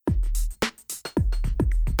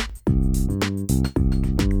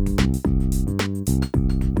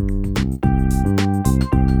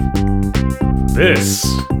This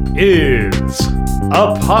is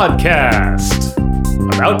a podcast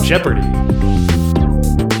about Jeopardy!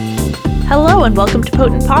 Hello and welcome to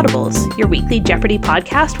Potent Potables, your weekly Jeopardy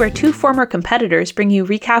podcast where two former competitors bring you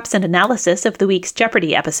recaps and analysis of the week's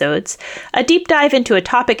Jeopardy episodes, a deep dive into a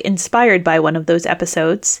topic inspired by one of those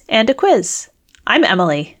episodes, and a quiz. I'm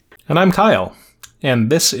Emily. And I'm Kyle.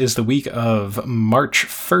 And this is the week of March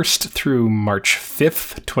 1st through March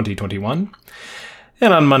 5th, 2021.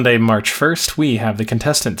 And on Monday, March 1st, we have the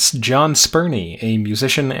contestants John Spurney, a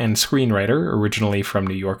musician and screenwriter originally from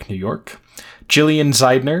New York, New York, Jillian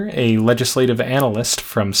Zeidner, a legislative analyst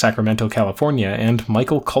from Sacramento, California, and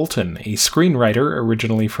Michael Colton, a screenwriter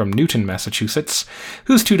originally from Newton, Massachusetts,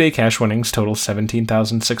 whose two-day cash winnings total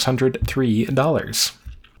 $17,603.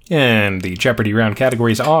 And the Jeopardy round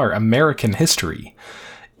categories are American History,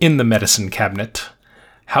 In the Medicine Cabinet,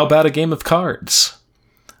 How About a Game of Cards,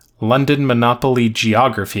 London Monopoly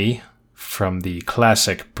Geography, from the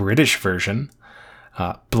classic British version,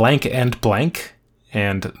 Blank and Blank,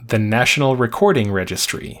 and the National Recording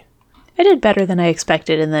Registry. I did better than I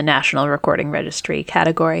expected in the National Recording Registry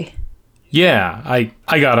category. Yeah, I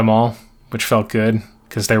got them all, which felt good,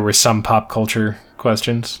 because there were some pop culture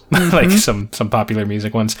questions, like some popular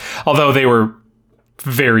music ones, although they were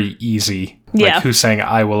very easy. Yeah. Like who sang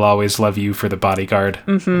I Will Always Love You for the Bodyguard?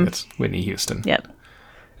 It's Whitney Houston. Yep.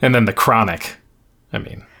 And then The Chronic. I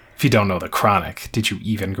mean, if you don't know The Chronic, did you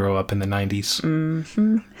even grow up in the 90s?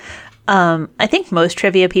 I think most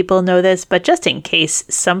trivia people know this, but just in case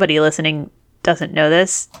somebody listening doesn't know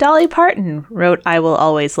this, Dolly Parton wrote I Will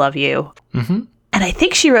Always Love You. And I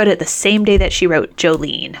think she wrote it the same day that she wrote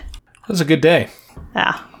Jolene. That was a good day.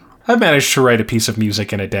 Ah. I've managed to write a piece of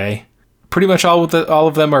music in a day. Pretty much all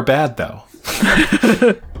of them are bad, though.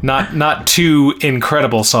 Not two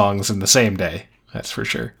incredible songs in the same day. That's for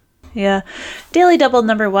sure. Yeah. Daily Double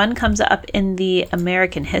number 1 comes up in the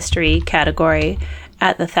American History category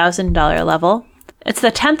at the $1,000 level. It's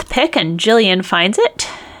the 10th pick and Jillian finds it.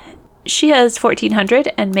 She has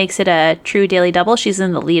 1,400 and makes it a true Daily Double. She's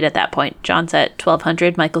in the lead at that point. John's at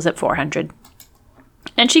 1,200, Michael's at 400.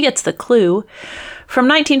 And she gets the clue. From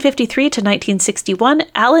 1953 to 1961,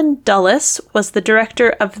 Allen Dulles was the director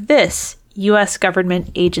of this U.S.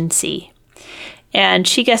 government agency. And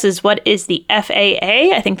she guesses what is the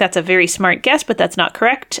FAA. I think that's a very smart guess, but that's not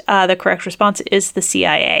correct. The correct response is the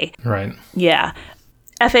CIA. Right. Yeah.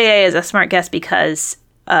 FAA is a smart guess because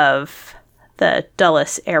of the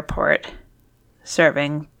Dulles Airport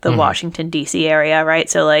serving the Washington, D.C. area, right?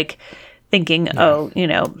 So, like, thinking,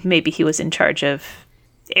 maybe he was in charge of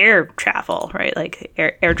air travel, right? Like,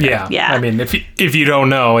 air travel. Yeah. I mean, if you don't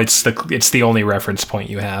know, it's the only reference point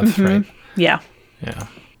you have, right? Yeah. Yeah.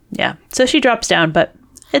 Yeah. So she drops down, but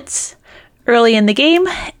it's early in the game,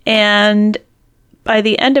 and by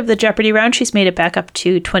the end of the Jeopardy round, she's made it back up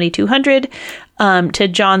to 2,200, to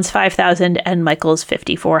John's 5,000 and Michael's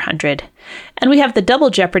 5,400. And we have the double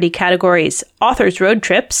Jeopardy categories: Author's Road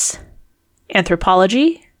Trips,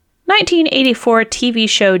 Anthropology, 1984 TV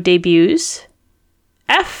show debuts,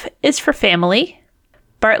 F is for Family,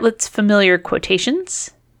 Bartlett's Familiar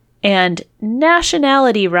Quotations, and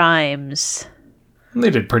Nationality Rhymes. They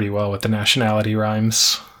did pretty well with the nationality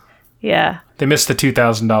rhymes. Yeah. They missed the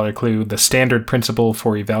 $2,000 clue, the standard principle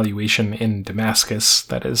for evaluation in Damascus,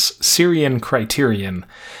 that is Syrian criterion.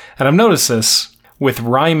 And I've noticed this with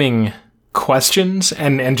rhyming questions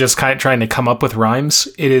and just kind of trying to come up with rhymes.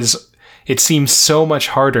 It seems so much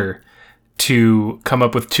harder to come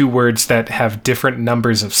up with two words that have different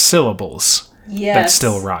numbers of syllables that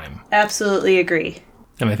still rhyme. Absolutely agree.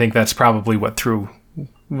 And I think that's probably what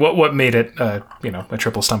made it a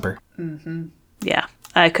triple stumper. Yeah,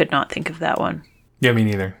 I could not think of that one. Yeah, me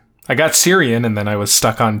neither. I got Syrian, and then I was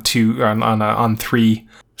stuck on three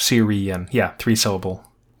Syrian. Yeah, 3-syllable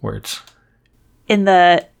words. In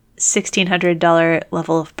the $1,600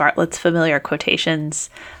 level of Bartlett's Familiar Quotations,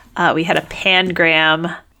 we had a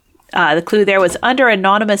pangram. The clue there was under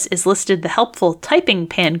anonymous is listed the helpful typing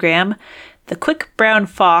pangram, the quick brown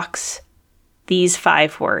fox, these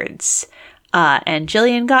 5 words. And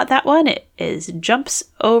Jillian got that one. It is jumps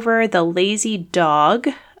over the lazy dog,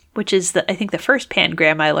 which is I think the first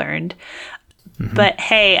pangram I learned. But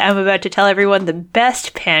hey, I'm about to tell everyone the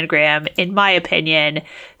best pangram, in my opinion,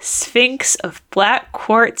 Sphinx of Black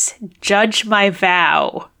Quartz, Judge My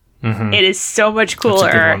Vow. It is so much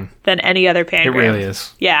cooler than any other pangram. It really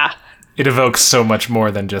is. Yeah. It evokes so much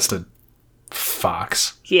more than just a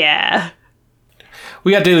fox. Yeah.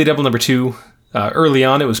 We got Daily Double number 2. Early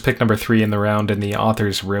on, it was pick number 3 in the round in the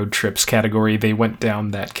Author's Road Trips category. They went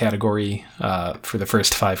down that category for the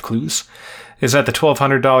first 5 clues. Is at the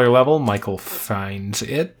 $1,200 level. Michael finds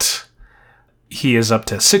it. he is up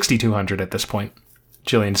to 6,200 at this point.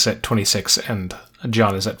 Jillian's at 26 and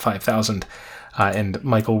John is at 5,000. And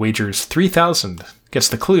Michael wagers 3,000. Gets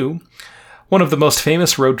the clue. One of the most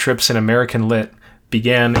famous road trips in American lit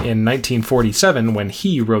began in 1947 when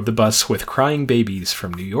he rode the bus with crying babies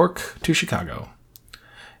from New York to Chicago.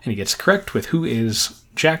 And he gets correct with who is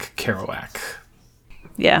Jack Kerouac.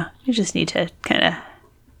 Yeah, you just need to kind of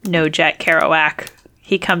know Jack Kerouac.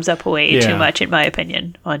 He comes up way too much, in my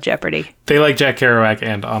opinion, on Jeopardy. They like Jack Kerouac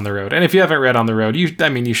and On the Road. And if you haven't read On the Road, you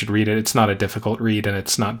should read it. It's not a difficult read, and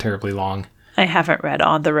it's not terribly long. I haven't read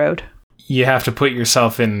On the Road. You have to put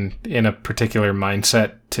yourself in a particular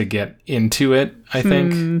mindset to get into it, I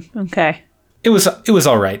think. Okay. It was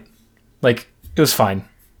all right. Like, it was fine.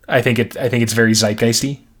 I think it's very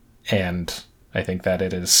zeitgeisty, and I think that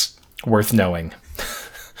it is worth knowing.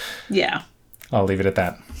 Yeah. I'll leave it at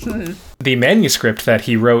that. The manuscript that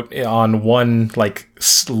he wrote on one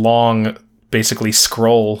long, basically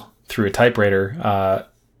scroll through a typewriter,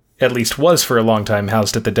 at least was for a long time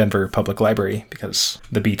housed at the Denver Public Library because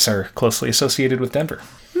the beats are closely associated with Denver.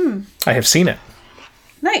 I have seen it.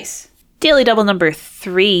 Nice. Daily Double number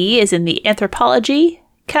 3 is in the anthropology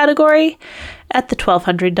category at the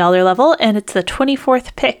 $1,200 level, and it's the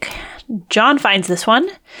 24th pick. John finds this one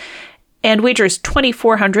and wagers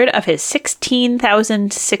 2,400 of his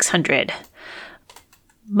 16,600.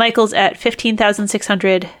 Michael's at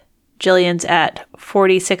 15,600. Jillian's at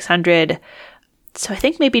 4,600. So I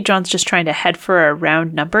think maybe John's just trying to head for a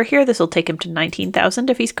round number here. This will take him to 19,000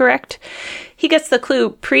 if he's correct. He gets the clue: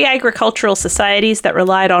 pre-agricultural societies that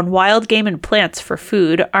relied on wild game and plants for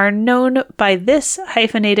food are known by this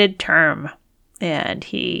hyphenated term. And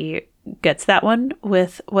he gets that one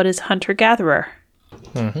with what is hunter-gatherer.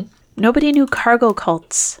 Mm-hmm. Nobody knew cargo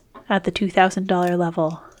cults at the $2,000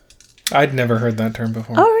 level. I'd never heard that term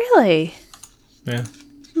before. Oh, really? Yeah.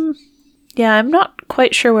 Yeah, I'm not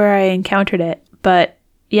quite sure where I encountered it. But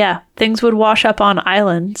yeah, things would wash up on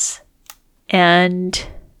islands and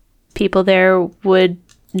people there would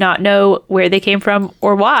not know where they came from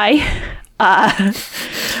or why.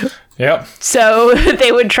 Yep. So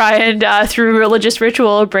they would try and, through religious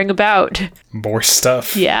ritual, bring about more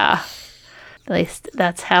stuff. Yeah. At least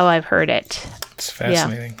that's how I've heard it. It's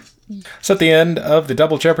fascinating. Yeah. So at the end of the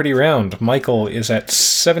Double Jeopardy round, Michael is at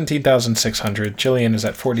 17,600, Jillian is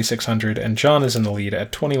at 4,600, and John is in the lead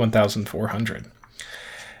at 21,400.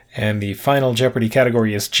 And the final Jeopardy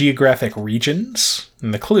category is geographic regions.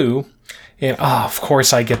 And the clue, of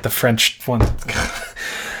course I get the French one.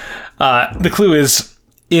 The clue is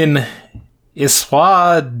in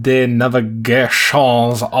Histoire des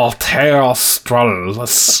navigations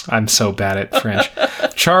interaustrales. I'm so bad at French.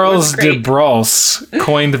 Charles de Brosses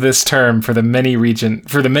coined this term for the many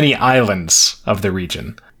islands of the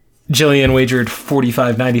region. Jillian wagered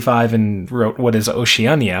 45.95 and wrote what is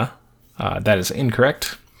Oceania. That is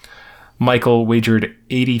incorrect. Michael wagered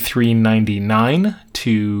 83.99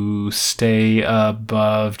 to stay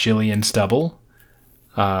above Jillian's double.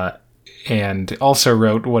 And also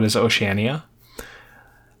wrote what is Oceania.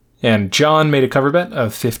 And John made a cover bet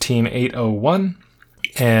of 15,801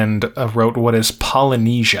 and wrote what is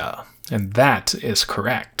Polynesia. And that is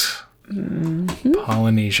correct. Mm-hmm.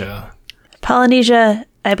 Polynesia. Polynesia,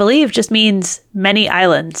 I believe, just means many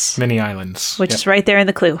islands. Many islands. Which is right there in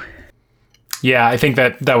the clue. Yeah, I think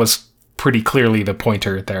that was pretty clearly the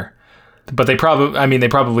pointer there. But they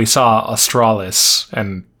probably saw Australis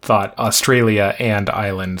and thought Australia and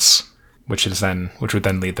islands, which would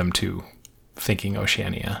then lead them to thinking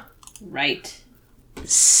Oceania. Right.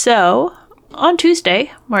 So, on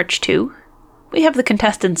Tuesday, March 2, we have the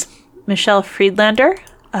contestants Michelle Friedlander,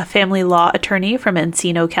 a family law attorney from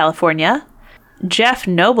Encino, California, Jeff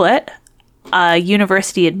Noblet, a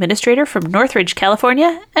university administrator from Northridge,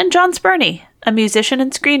 California, and John Spurney, a musician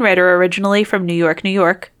and screenwriter originally from New York, New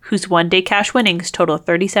York, whose one-day cash winnings total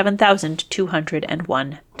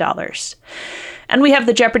 $37,201. And we have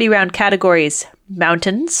the Jeopardy round categories: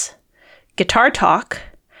 mountains, guitar talk,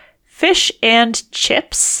 fish and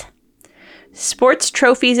chips, sports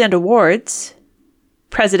trophies and awards,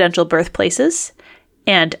 presidential birthplaces,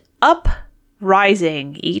 and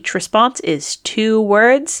uprising. Each response is 2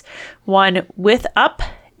 words, one with up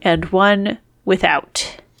and one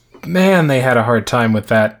without. Man, they had a hard time with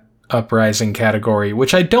that uprising category,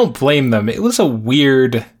 which I don't blame them. It was a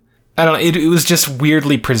weird... it was just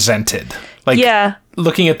weirdly presented. Yeah.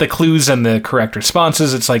 Looking at the clues and the correct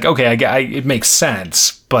responses, it's like, okay, it makes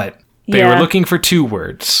sense, but they were looking for 2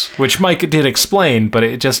 words, which Mike did explain, but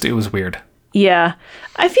it was weird. Yeah.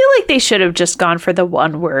 I feel like they should have just gone for the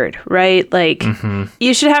 1 word, right?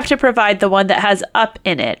 You should have to provide the one that has up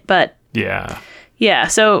in it, but... Yeah. Yeah,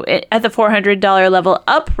 so at the $400 level,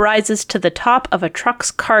 up rises to the top of a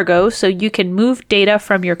truck's cargo so you can move data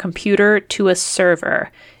from your computer to a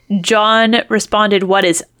server. John responded, "What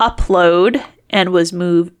is upload?" and was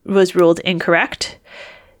ruled incorrect.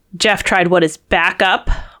 Jeff tried, "What is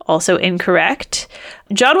backup?" Also incorrect.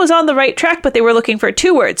 John was on the right track, but they were looking for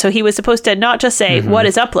 2 words. So he was supposed to not just say, "What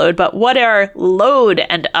is upload?" but "What are load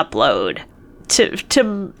and upload?"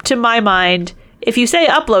 To my mind, if you say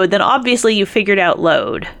upload, then obviously you figured out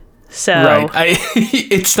load. So right,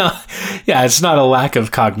 it's not a lack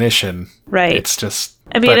of cognition. Right. It's just.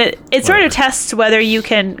 I mean, it sort of tests whether you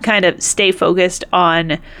can kind of stay focused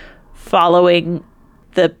on following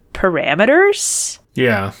the parameters.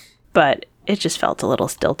 Yeah. But it just felt a little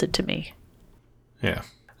stilted to me. Yeah.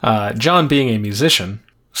 John, being a musician,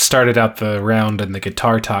 started out the round in the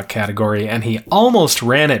guitar talk category, and he almost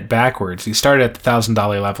ran it backwards. He started at the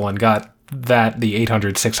 $1,000 level and got the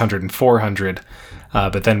 800, 600, and 400,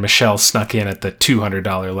 but then Michelle snuck in at the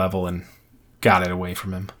 $200 level and got it away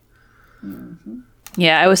from him. Mm-hmm.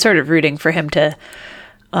 Yeah, I was sort of rooting for him to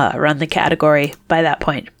run the category by that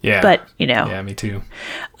point. Yeah. But, you know. Yeah, me too.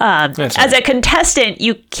 As a contestant,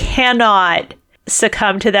 you cannot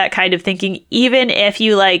succumb to that kind of thinking, even if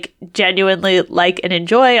you genuinely like and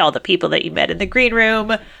enjoy all the people that you met in the green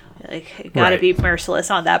room. Gotta be merciless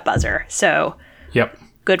on that buzzer. So, yep.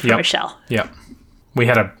 Good for Michelle. Yep. We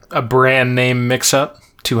had a brand name mix-up.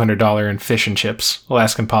 $200 in fish and chips.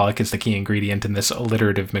 Alaskan pollock is the key ingredient in this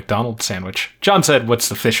alliterative McDonald's sandwich. John said, "What's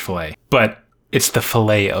the fish fillet?" But it's the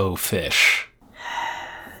filet-o fish.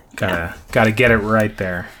 Gotta get it right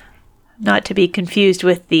there. Not to be confused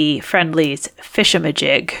with the Friendly's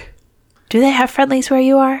Fish-a-ma-jig. Do they have Friendly's where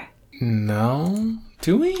you are? No.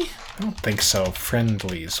 Do we? I don't think so.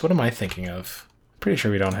 Friendly's. What am I thinking of? Pretty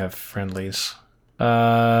sure we don't have Friendly's.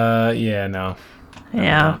 Yeah, no.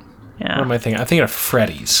 Yeah. What am I thinking? I'm thinking of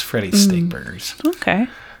Freddy's steak burgers. Okay.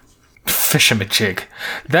 Fish-a-ma-jig.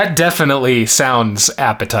 That definitely sounds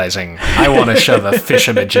appetizing. I want to shove a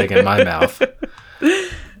fish-a-ma-jig in my mouth.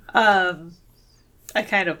 I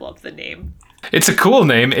kind of love the name. It's a cool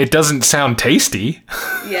name. It doesn't sound tasty.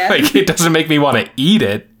 Yeah. It doesn't make me want to eat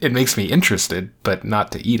it. It makes me interested, but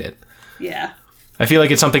not to eat it. Yeah. I feel like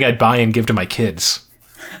it's something I'd buy and give to my kids.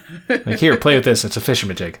 Here, play with this. It's a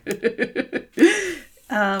fish-a-ma-jig.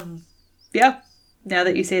 Yeah. Now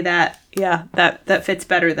that you say that, yeah, that fits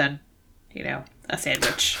better than, a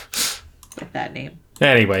sandwich with that name.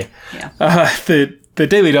 Anyway, yeah. The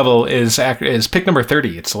Daily Double is pick number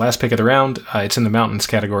 30. It's the last pick of the round. It's in the mountains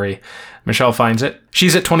category. Michelle finds it.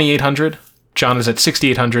 She's at 2,800. John is at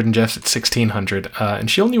 6,800, and Jeff's at 1,600. And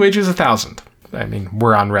she only wagers 1,000. I mean,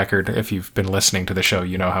 we're on record. If you've been listening to the show,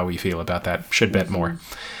 you know how we feel about that. Should bet more.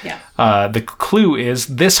 Yeah. The clue is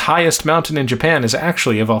this highest mountain in Japan is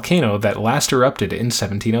actually a volcano that last erupted in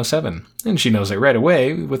 1707. And she knows it right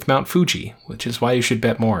away with Mount Fuji, which is why you should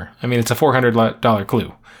bet more. I mean, it's a $400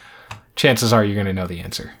 clue. Chances are you're going to know the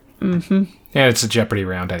answer. Mm-hmm. And it's a Jeopardy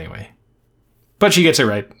round anyway. But she gets it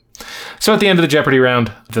right. So at the end of the Jeopardy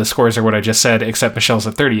round, the scores are what I just said, except Michelle's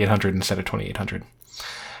at 3,800 instead of 2,800.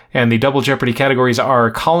 And the Double Jeopardy categories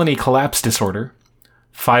are Colony Collapse Disorder,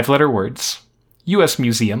 5-letter words, U.S.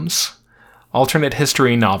 Museums, Alternate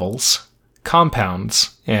History Novels,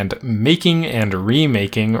 Compounds, and Making and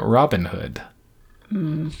Remaking Robin Hood.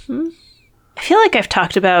 Mm-hmm. I feel like I've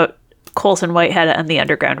talked about Colson Whitehead and the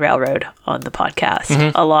Underground Railroad on the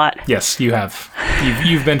podcast a lot. Yes, you have.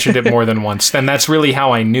 You've mentioned it more than once. And that's really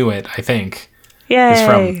how I knew it, I think. Yay. Is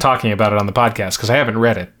from talking about it on the podcast, because I haven't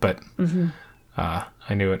read it, but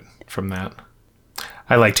I knew it from that.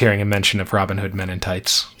 I liked hearing a mention of Robin Hood Men in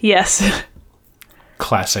Tights. Yes.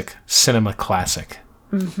 Classic. Cinema classic.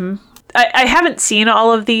 Mm-hmm. I haven't seen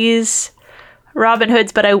all of these Robin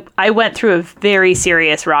Hoods, but I went through a very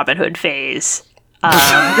serious Robin Hood phase. In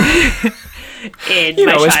my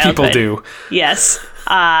childhood. As people do. Yes.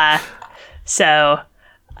 So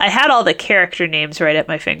I had all the character names right at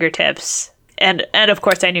my fingertips. And of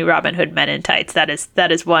course I knew Robin Hood Men in Tights.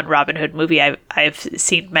 That is one Robin Hood movie I've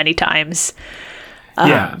seen many times.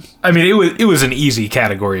 Yeah. I mean, it was an easy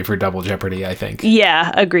category for Double Jeopardy, I think.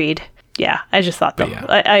 Yeah, agreed. Yeah, I just thought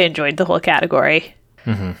I enjoyed the whole category.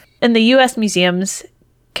 Mm-hmm. In the U.S. Museums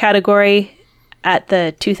category at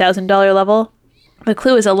the $2,000 level, the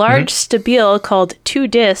clue is a large stabile called Two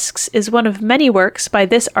Discs is one of many works by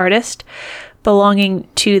this artist belonging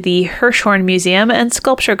to the Hirshhorn Museum and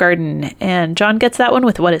Sculpture Garden. And John gets that one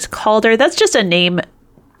with what is Calder. That's just a name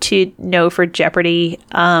to know for Jeopardy.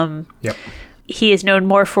 Yep. He is known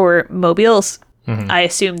more for mobiles. Mm-hmm. I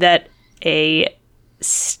assume that a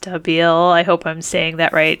stabile, I hope I'm saying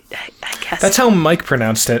that right. I guess that's how Mike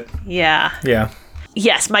pronounced it. Yeah. Yeah.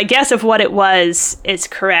 Yes, my guess of what it was is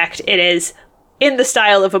correct. It is in the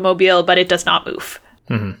style of a mobile, but it does not move.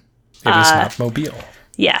 It is not mobile.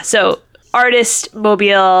 Yeah, so artist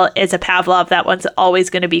mobile is a Pavlov. That one's always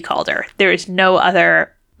going to be Calder. There is no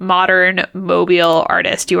other modern mobile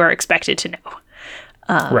artist you are expected to know.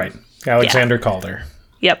 Right. Alexander Calder.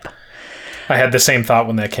 Yep. I had the same thought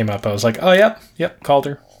when that came up. I was like, oh, yep,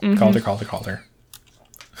 Calder. Calder.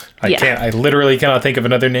 I literally cannot think of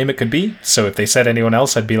another name it could be. So if they said anyone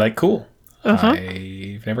else, I'd be like, cool.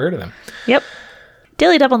 I've never heard of them. Yep.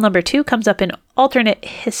 Daily Double number 2 comes up in alternate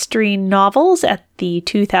history novels at the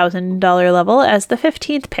 $2,000 level as the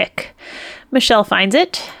 15th pick. Michelle finds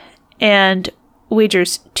it and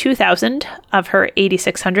wagers $2,000 of her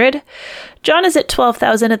 $8,600. John is at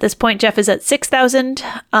 $12,000 at this point. Jeff is at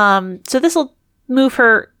 $6,000. So this will move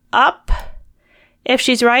her up if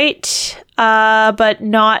she's right, but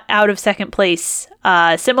not out of second place.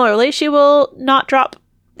 Similarly, she will not drop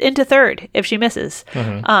into third if she misses.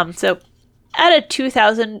 So at a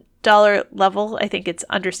 $2,000 level, I think it's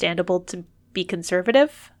understandable to be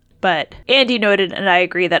conservative. But Andy noted, and I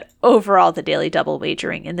agree, that overall the daily double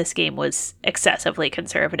wagering in this game was excessively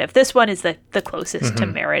conservative. This one is the closest to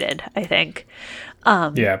merited, I think.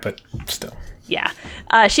 Yeah, but still. Yeah.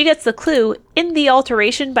 She gets the clue. In the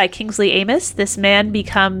alteration by Kingsley Amis, this man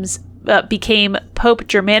became Pope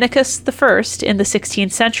Germanicus I in the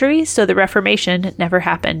 16th century, so the Reformation never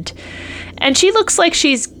happened. And she looks like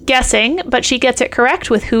she's guessing, but she gets it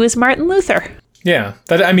correct with who is Martin Luther. Yeah.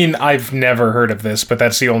 I've never heard of this, but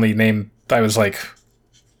that's the only name I was like,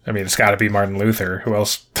 it's got to be Martin Luther. Who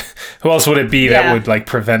else would it be that would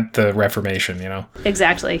prevent the Reformation,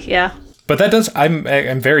 Exactly, yeah. But that does, I'm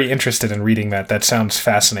very interested in reading that. That sounds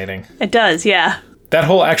fascinating. It does, yeah. That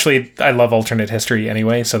whole, actually, I love alternate history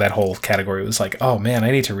anyway, so that whole category was like, oh man, I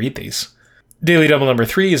need to read these. Daily Double number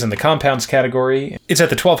 3 is in the compounds category. It's at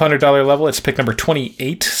the $1,200 level. It's pick number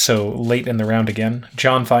 28, so late in the round again.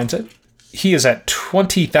 John finds it. He is at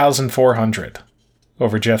 20,400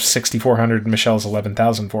 over Jeff's 6,400 and Michelle's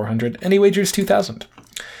 11,400, and he wagers 2,000.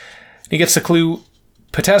 He gets the clue,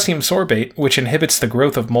 potassium sorbate, which inhibits the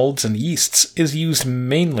growth of molds and yeasts, is used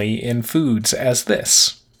mainly in foods as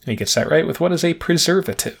this. And he gets that right with what is a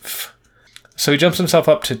preservative. So he jumps himself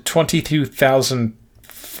up to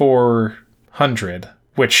 22,400,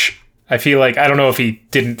 which I feel like, I don't know if he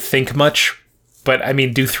didn't think much, but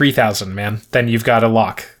do 3,000, man. Then you've got a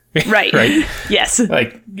lock. Right. Right? Yes.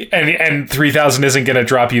 And 3,000 isn't going to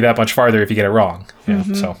drop you that much farther if you get it wrong. Yeah.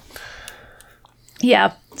 So.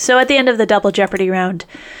 Yeah. So at the end of the double Jeopardy round,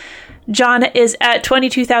 John is at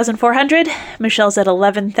 22,400, Michelle's at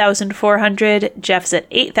 11,400, Jeff's at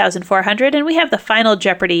 8,400, and we have the final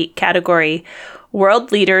Jeopardy category,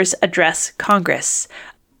 World Leaders Address Congress.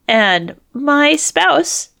 And my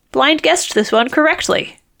spouse blind guessed this one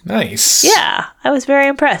correctly. Nice. Yeah, I was very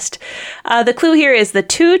impressed. The clue here is the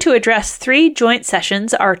two to address 3 joint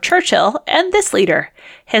sessions are Churchill and this leader,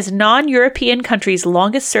 his non-European country's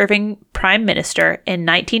longest-serving prime minister in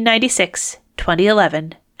 1996,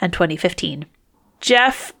 2011, and 2015.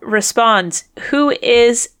 Jeff responds, who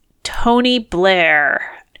is Tony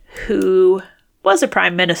Blair, who was a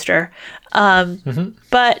prime minister,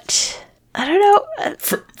 but I don't know.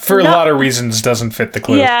 For a lot of reasons, doesn't fit the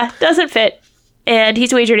clue. Yeah, doesn't fit. And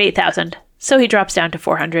he's wagered 8,000, so he drops down to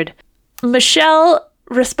 400. Michelle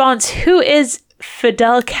responds, who is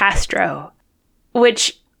Fidel Castro?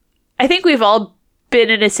 Which I think we've all been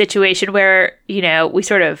in a situation where, we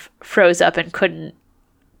sort of froze up and couldn't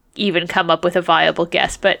even come up with a viable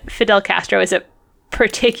guess. But Fidel Castro is a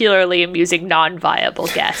particularly amusing non-viable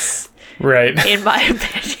guess. Right. In my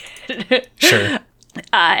opinion. Sure.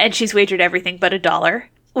 And she's wagered everything but $1,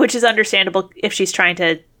 which is understandable if she's trying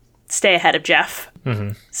to stay ahead of Jeff.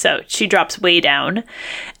 Mm-hmm. So she drops way down.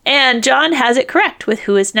 And John has it correct with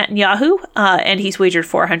who is Netanyahu, and he's wagered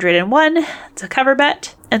 401. It's a cover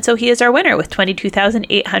bet. And so he is our winner with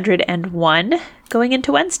 22,801 going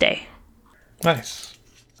into Wednesday. Nice.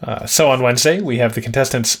 So on Wednesday, we have the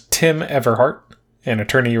contestants Tim Everhart, an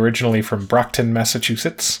attorney originally from Brockton,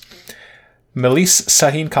 Massachusetts, Melise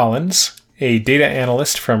Sahin Collins, a data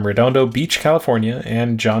analyst from Redondo Beach, California,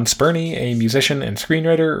 and John Spurney, a musician and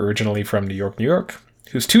screenwriter originally from New York, New York,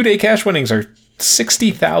 whose 2-day cash winnings are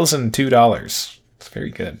 $60,002. It's very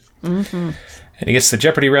good. Mm-hmm. And he gets the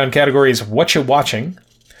Jeopardy round categories What You Watching,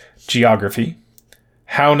 Geography,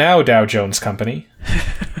 How Now Dow Jones Company,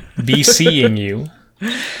 Be Seeing You,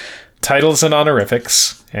 Titles and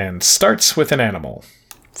Honorifics, and Starts with an Animal.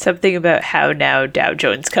 Something about How Now Dow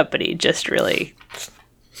Jones Company just really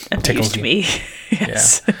amused me.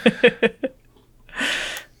 Yes.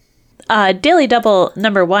 Daily Double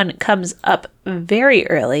number 1 comes up very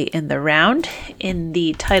early in the round in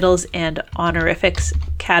the titles and honorifics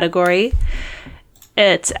category.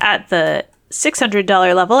 It's at the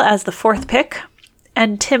 $600 level as the 4th pick,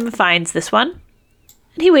 and Tim finds this one.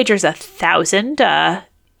 And he wagers 1,000.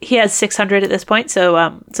 He has 600 at this point,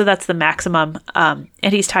 so that's the maximum. And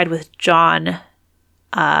he's tied with John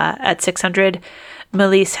at 600.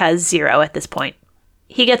 Melise has 0 at this point.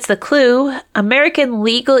 He gets the clue. American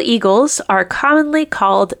legal eagles are commonly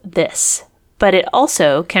called this, but it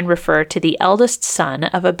also can refer to the eldest son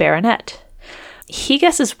of a baronet. He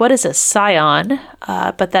guesses what is a scion,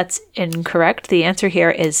 but that's incorrect. The answer here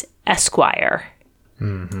is esquire.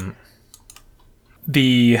 Mm-hmm.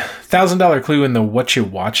 The $1,000 clue in the what you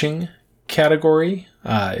watching category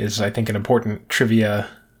is, I think, an important trivia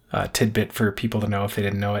tidbit for people to know if they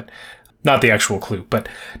didn't know it. Not the actual clue, but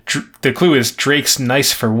the clue is Drake's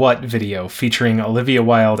Nice for What video featuring Olivia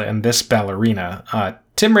Wilde and this ballerina.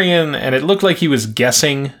 Tim rang in, and it looked like he was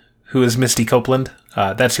guessing who is Misty Copeland.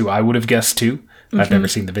 That's who I would have guessed too. Mm-hmm. I've never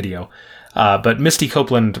seen the video. But Misty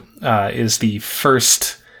Copeland is the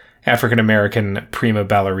first African-American prima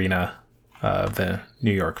ballerina of the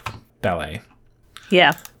New York Ballet.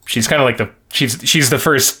 Yeah. She's kind of like she's the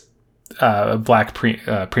first black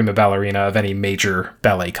prima ballerina of any major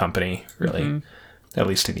ballet company, really, at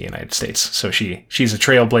least in the United States. So she's a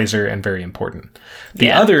trailblazer and very important.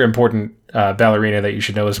 The other important ballerina that you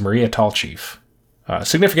should know is Maria Tallchief.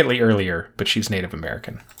 Significantly earlier, but she's Native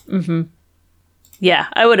American. Mm-hmm. Yeah,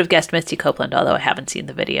 I would have guessed Misty Copeland, although I haven't seen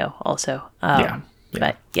the video also.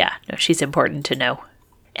 But yeah, no, she's important to know.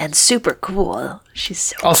 And super cool. She's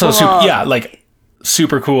so also cool.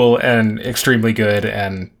 Super cool and extremely good,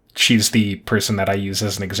 and she's the person that I use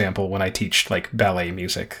as an example when I teach ballet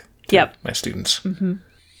music to my students. Mm-hmm.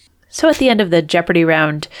 So at the end of the Jeopardy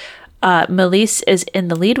round, Melise is in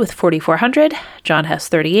the lead with 4,400. John has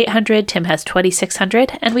 3,800. Tim has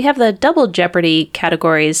 2,600. And we have the double Jeopardy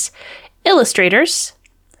categories: illustrators,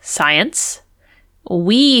 science,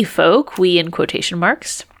 wee folk, wee in quotation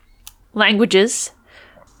marks, languages,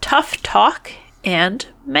 tough talk, and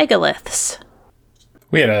megaliths.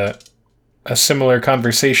 We had a similar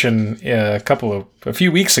conversation a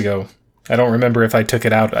few weeks ago. I don't remember if I took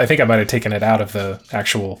it out. I think I might have taken it out of the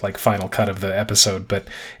actual final cut of the episode, but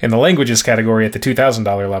in the languages category at the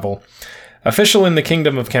 $2,000 level, official in the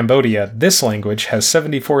Kingdom of Cambodia, this language has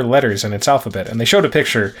 74 letters in its alphabet, and they showed a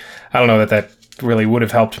picture. I don't know that really would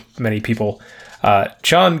have helped many people.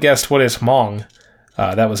 John guessed what is Hmong.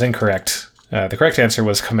 That was incorrect. The correct answer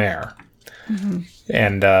was Khmer. Mm-hmm.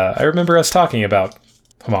 And I remember us talking about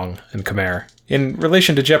Hmong and Khmer in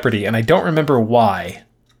relation to Jeopardy, and I don't remember why,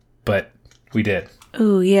 but we did.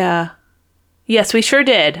 Ooh, yeah. Yes, we sure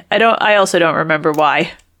did. I also don't remember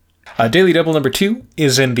why. Daily Double number 2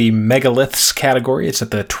 is in the megaliths category. It's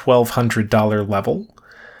at the $1,200 level.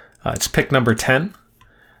 It's pick number 10.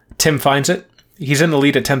 Tim finds it. He's in the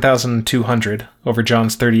lead at 10,200 over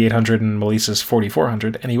John's 3,800 and Melise's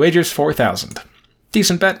 4,400, and he wagers 4,000.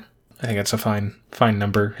 Decent bet. I think that's a fine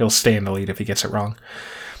number. He'll stay in the lead if he gets it wrong.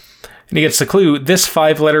 And he gets the clue. This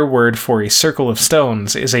 5-letter word for a circle of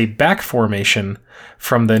stones is a back formation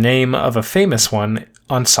from the name of a famous one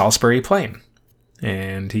on Salisbury Plain.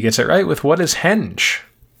 And he gets it right with what is henge,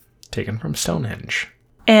 taken from Stonehenge.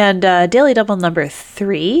 And Daily Double number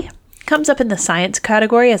 3 comes up in the science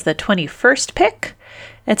category as the 21st pick.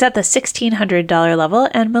 It's at the $1,600 level,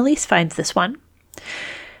 and Melise finds this one.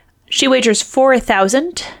 She wagers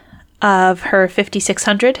 4,000 of her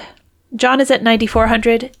 5,600. John is at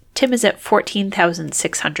 9,400. Tim is at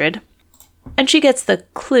 14,600. And she gets the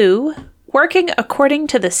clue. Working according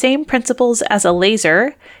to the same principles as a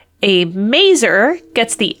laser, a mazer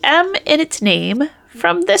gets the M in its name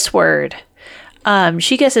from this word.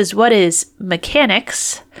 She guesses what is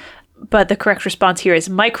mechanics, but the correct response here is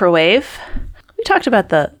microwave. We talked about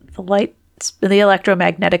the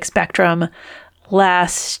electromagnetic spectrum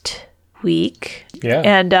last week. Yeah.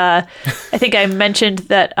 And I think I mentioned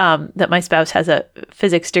that that my spouse has a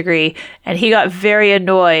physics degree, and he got very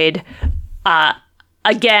annoyed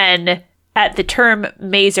again at the term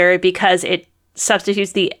maser because it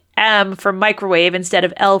substitutes the M for microwave instead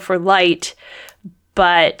of L for light.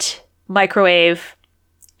 But microwave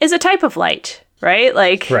is a type of light,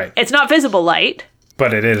 right? Right. It's not visible light.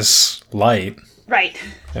 But it is light. Right.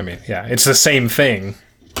 I mean, yeah, it's the same thing,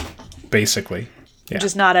 basically. Yeah.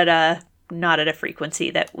 Just not at a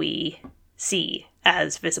frequency that we see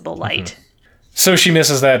as visible light. Mm-hmm. So she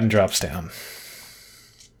misses that and drops down.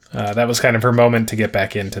 That was kind of her moment to get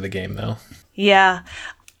back into the game, though. Yeah.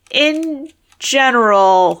 In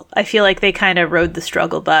general, I feel like they kind of rode the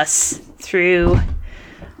struggle bus through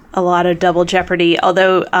a lot of Double Jeopardy,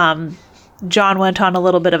 although John went on a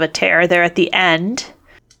little bit of a tear there at the end.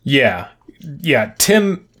 Yeah.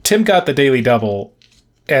 Tim got the daily double,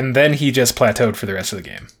 and then he just plateaued for the rest of the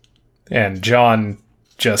game. And John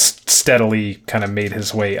just steadily kind of made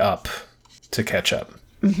his way up to catch up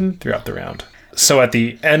throughout the round. So at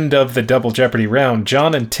the end of the Double Jeopardy round,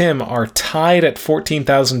 John and Tim are tied at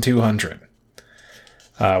 14,200.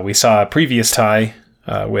 We saw a previous tie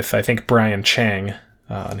with, I think, Brian Chang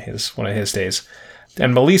on one of his days.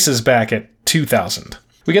 And Melissa's back at 2,000.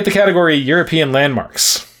 We get the category European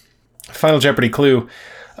Landmarks. Final Jeopardy clue.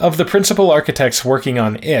 Of the principal architects working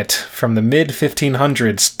on it from the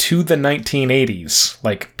mid-1500s to the 1980s,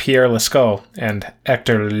 like Pierre Lescot and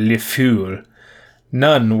Hector Lefeuille,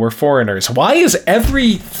 none were foreigners. Why is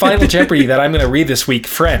every Final Jeopardy that I'm going to read this week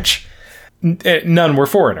French? None were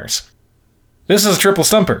foreigners. This is a triple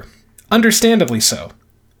stumper. Understandably so.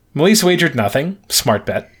 Melissa wagered nothing. Smart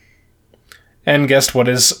bet. And guessed what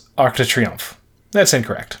is Arc de Triomphe. That's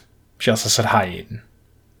incorrect. She also said Haydn.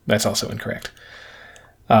 That's also incorrect.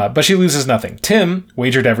 But she loses nothing. Tim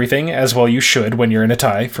wagered everything, as well you should when you're in a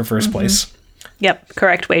tie for first place. Yep,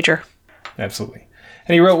 correct wager. Absolutely.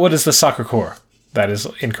 And he wrote, what is the Sacré Coeur? That is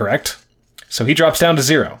incorrect. So he drops down to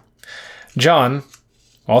 0. John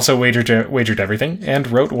also wagered everything and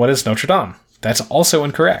wrote, what is Notre Dame? That's also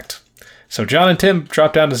incorrect. So John and Tim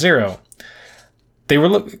dropped down to 0. They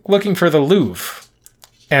were looking for the Louvre.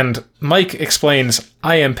 And Mike explains,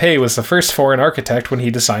 I.M. Pei was the first foreign architect when he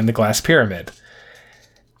designed the glass pyramid.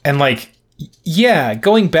 And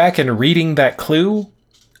going back and reading that clue,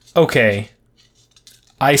 okay,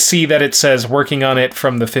 I see that it says working on it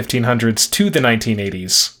from the 1500s to the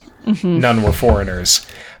 1980s. None were foreigners.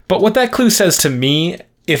 But what that clue says to me,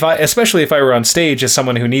 especially if I were on stage as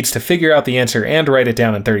someone who needs to figure out the answer and write it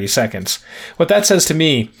down in 30 seconds, what that says to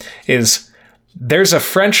me is there's a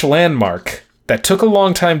French landmark that took a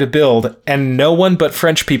long time to build and no one but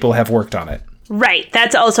French people have worked on it. Right.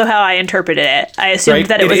 That's also how I interpreted it. I assumed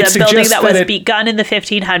that it was a building that was begun in the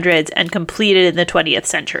 1500s and completed in the 20th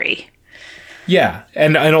century. Yeah,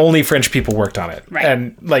 and only French people worked on it. Right.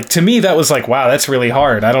 And to me, that was wow, that's really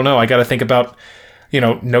hard. I don't know. I got to think about,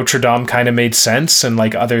 Notre Dame kind of made sense, and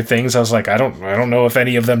other things. I was I don't know if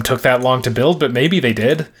any of them took that long to build, but maybe they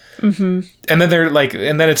did. And then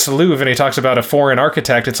and then it's the Louvre, and he talks about a foreign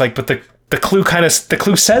architect. It's but the clue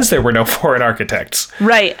says there were no foreign architects.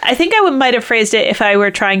 Right. I think I might have phrased it if I were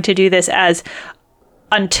trying to do this as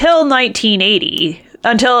until the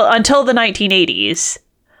 1980s,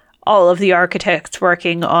 all of the architects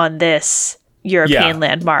working on this European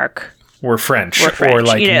landmark were French. Or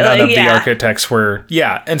none of the architects were.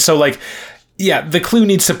 Yeah. And so the clue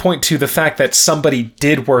needs to point to the fact that somebody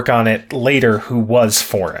did work on it later who was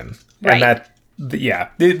foreign. Right. And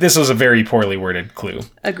this was a very poorly worded clue.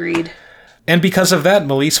 Agreed. And because of that,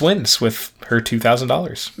 Melise wins with her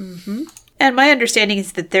 $2,000. And my understanding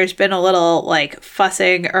is that there's been a little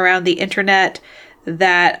fussing around the internet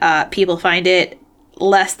that people find it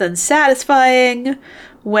less than satisfying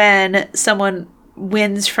when someone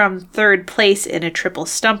wins from third place in a triple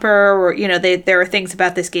stumper, or there are things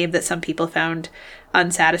about this game that some people found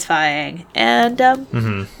unsatisfying, and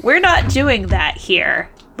we're not doing that here.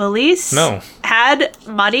 Melise had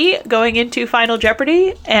money going into Final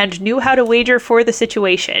Jeopardy and knew how to wager for the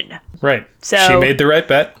situation. Right. So she made the right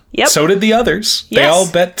bet. Yep. So did the others. Yes. They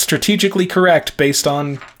all bet strategically correct based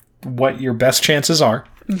on what your best chances are.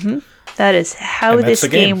 That is how this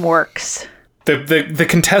game works. The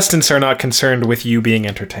contestants are not concerned with you being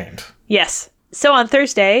entertained. Yes. So on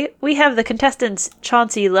Thursday, we have the contestants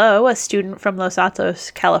Chauncey Lowe, a student from Los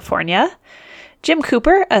Altos, California, Jim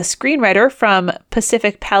Cooper, a screenwriter from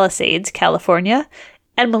Pacific Palisades, California,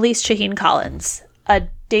 and Melise Shaheen Collins, a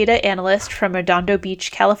data analyst from Redondo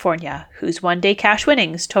Beach, California, whose one-day cash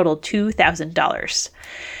winnings totaled $2,000.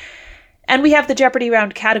 And we have the Jeopardy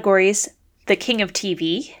round categories: The King of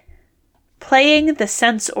TV, Playing the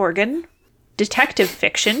Sense Organ, Detective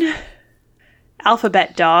Fiction,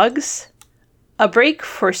 Alphabet Dogs, A Break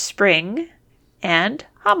for Spring, and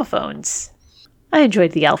Homophones. I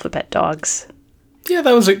enjoyed the Alphabet Dogs. Yeah,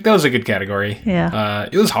 that was a good category. Yeah.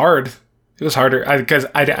 It was hard. It was harder because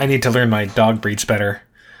I need to learn my dog breeds better.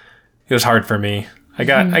 It was hard for me. I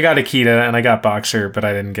got Akita and I got Boxer, but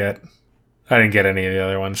I didn't get any of the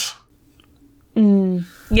other ones.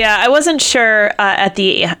 Yeah, I wasn't sure at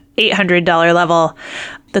the $800 level.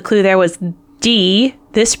 The clue there was D.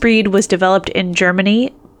 This breed was developed in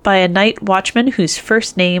Germany by a night watchman whose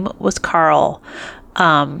first name was Carl.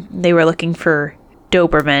 They were looking for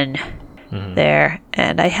Doberman there.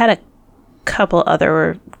 And I had a couple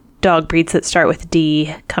other dog breeds that start with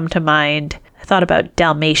D come to mind. I thought about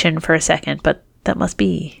Dalmatian for a second, but that must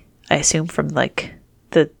be, I assume, from like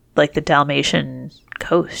the Dalmatian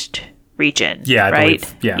coast region. Yeah, I right.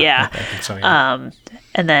 believe, yeah. Yeah. I think so, yeah.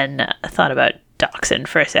 And then I thought about Dachshund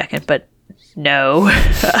for a second, but no.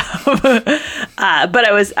 But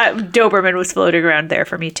Doberman was floating around there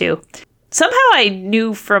for me too. Somehow I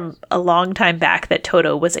knew from a long time back that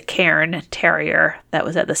Toto was a Cairn Terrier that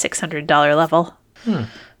was at the $600 level.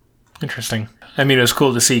 Interesting. I mean, it was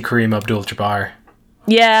cool to see Kareem Abdul-Jabbar.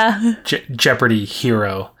 Yeah. Jeopardy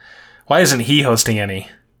hero. Why isn't he hosting any?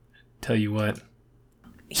 Tell you what.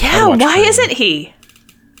 Yeah, why isn't he?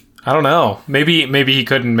 I don't know. Maybe he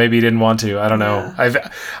couldn't. Maybe he didn't want to. I don't know.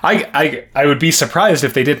 I would be surprised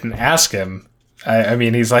if they didn't ask him. I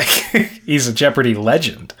mean, he's like he's a Jeopardy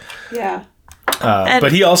legend. Yeah.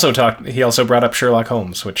 But he also brought up Sherlock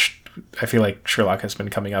Holmes, which I feel like Sherlock has been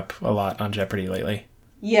coming up a lot on Jeopardy lately.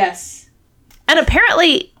 Yes. And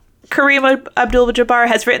apparently Kareem Abdul-Jabbar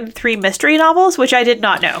has written 3 mystery novels, which I did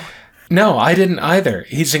not know. No, I didn't either.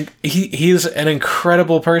 He's an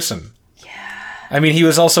incredible person. I mean, he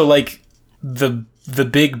was also like the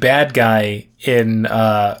big bad guy in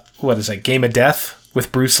Game of Death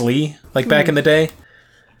with Bruce Lee, like back in the day.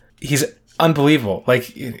 He's unbelievable.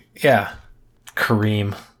 Like, yeah,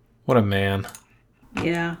 Kareem, what a man.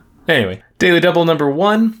 Yeah. Anyway, Daily Double number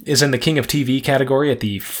 1 is in the King of TV category at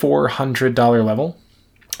the $400 level.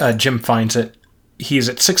 Jim finds it. He's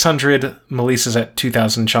at 600. Melissa's at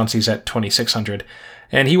 2,000. Chauncey's at 2,600,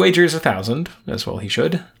 and he wagers 1,000, as well he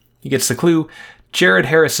should. He gets the clue. Jared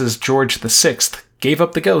Harris's George VI gave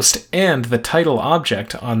up the ghost and the title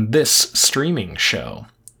object on this streaming show.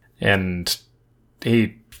 And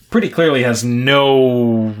he pretty clearly has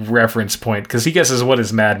no reference point, because he guesses what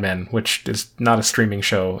is Mad Men, which is not a streaming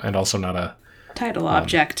show and also not a title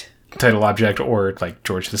object. Title object or like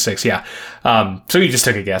George VI, yeah. So he just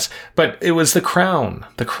took a guess. But it was The Crown.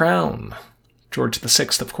 The Crown. George VI,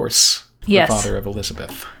 of course. Yes. The father of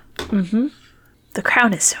Elizabeth. Mm-hmm. The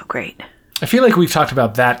Crown is so great. I feel like we've talked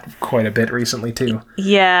about that quite a bit recently, too.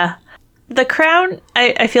 Yeah. The Crown,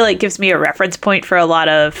 I feel like, gives me a reference point for a lot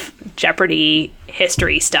of Jeopardy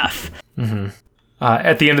history stuff. Mm-hmm.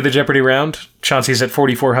 At the end of the Jeopardy round, Chauncey's at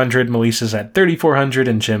 4,400, Melissa's at 3,400,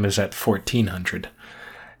 and Jim is at 1,400.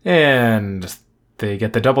 And they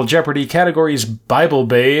get the Double Jeopardy categories: Bible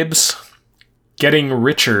Babes, Getting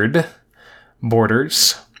Richard,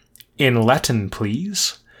 Borders, In Latin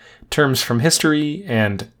Please, Terms from History,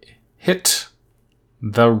 and Hit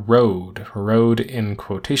the Road. Road in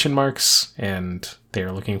quotation marks, and they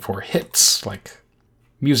are looking for hits, like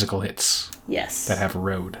musical hits. Yes. That have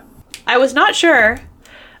road. I was not sure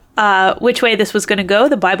which way this was going to go.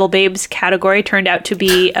 The Bible Babes category turned out to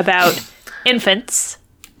be about infants.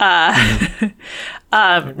 Rather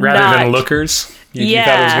than lookers. You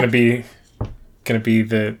thought it was going to be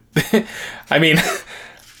the. I mean,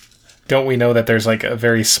 don't we know that there's like a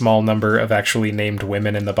very small number of actually named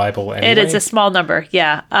women in the Bible anyway? It is a small number,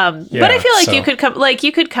 yeah. But I feel like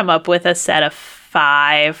you could come up with a set of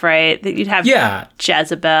 5, right? That you'd have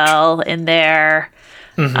Jezebel in there.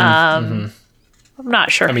 Mm-hmm, I'm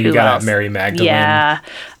not sure. I mean, who you got else. Mary Magdalene. Yeah,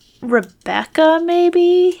 Rebecca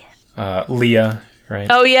maybe. Leah, right?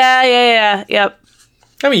 Oh yeah, yep.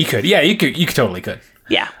 I mean, you could. Yeah, you totally could.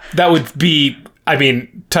 Yeah. That would be. I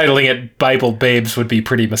mean, titling it Bible Babes would be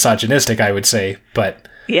pretty misogynistic, I would say, but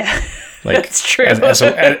yeah, like, that's true.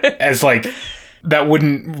 As like that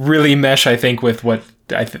wouldn't really mesh, I think, with what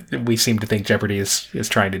we seem to think Jeopardy is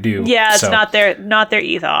trying to do. Yeah, it's not their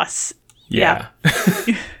ethos. Yeah.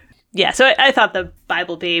 Yeah. So I thought the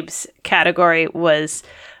Bible Babes category was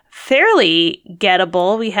fairly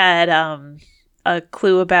gettable. We had a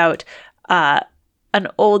clue about an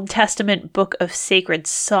Old Testament book of sacred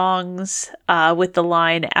songs with the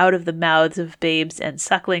line, out of the mouths of babes and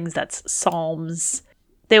sucklings. That's Psalms.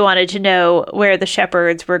 They wanted to know where the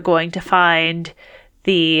shepherds were going to find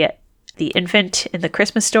the infant in the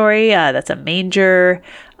Christmas story. That's a manger.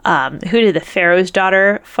 Who did the Pharaoh's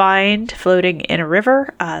daughter find floating in a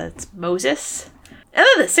river? That's Moses. And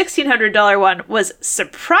then the $1,600 one was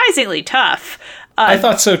surprisingly tough. I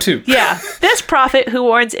thought so too. Yeah. This prophet who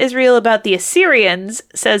warns Israel about the Assyrians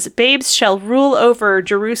says babes shall rule over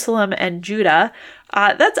Jerusalem and Judah.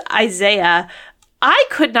 That's Isaiah. I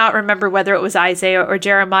could not remember whether it was Isaiah or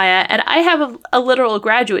Jeremiah, and I have a literal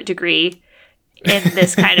graduate degree in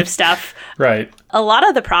this kind of stuff. Right. A lot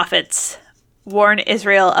of the prophets warn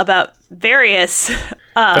Israel about various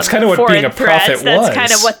that's kind of what being a prophet was. That's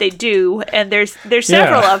kind of what they do, and there's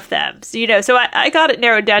several of them. So, so I got it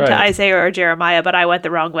narrowed down to Isaiah or Jeremiah, but I went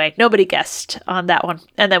the wrong way. Nobody guessed on that one,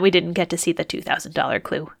 and then we didn't get to see the $2,000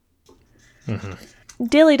 clue. Mm-hmm.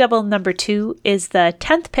 Daily Double number 2 is the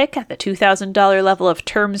 10th pick at the $2,000 level of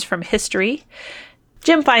Terms from History.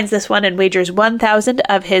 Jim finds this one and wagers 1,000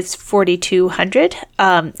 of his 4,200.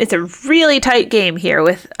 It's a really tight game here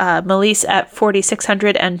with Melise at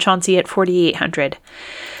 4,600 and Chauncey at 4,800.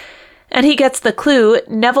 And he gets the clue.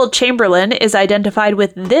 Neville Chamberlain is identified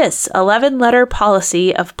with this 11-letter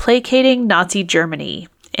policy of placating Nazi Germany.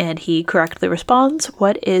 And he correctly responds,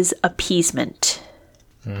 what is appeasement?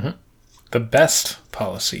 Mm-hmm. The best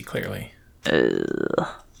policy, clearly.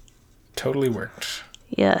 Totally worked.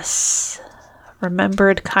 Yes.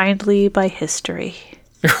 Remembered kindly by history.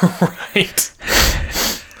 Right.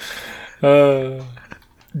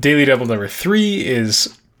 Daily Double number 3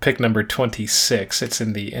 is pick number 26. It's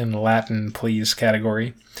in the In Latin Please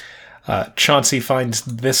category. Chauncey finds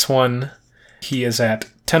this one. He is at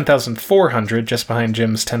 10,400, just behind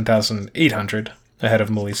Jim's 10,800, ahead of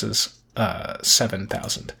Melise's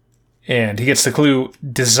 7,000. And he gets the clue,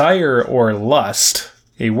 desire or lust,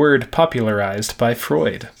 a word popularized by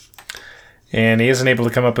Freud. And he isn't able to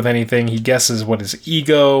come up with anything. He guesses what is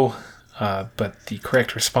ego, but the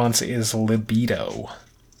correct response is libido.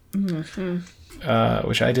 Mm-hmm.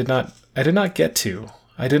 Which I did not get to.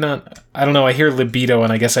 I don't know, I hear libido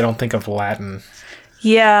and I guess I don't think of Latin.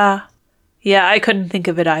 Yeah, I couldn't think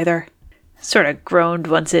of it either. Sort of groaned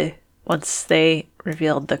once they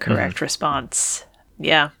revealed the correct response.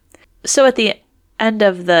 Yeah. So at the end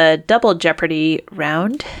of the Double Jeopardy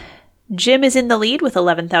round, Jim is in the lead with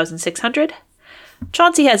 11,600.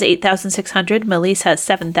 Chauncey has 8,600. Melise has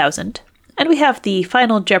 7,000. And we have the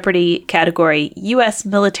final Jeopardy category, U.S.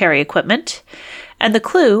 military equipment. And the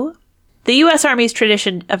clue, the U.S. Army's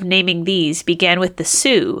tradition of naming these began with the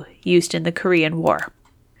Sioux used in the Korean War.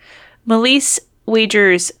 Melise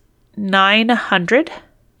wagers 900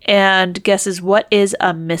 and guesses what is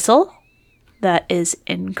a missile. That is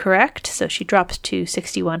incorrect, so she drops to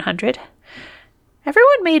 6,100.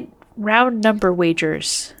 Everyone made round number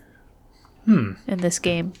wagers in this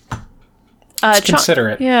game. Consider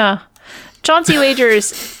it. Yeah. Chauncey wagers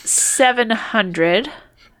 700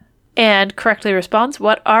 and correctly responds,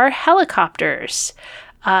 what are helicopters?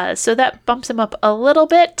 So that bumps him up a little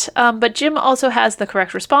bit, but Jim also has the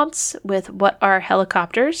correct response with what are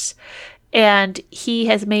helicopters? And he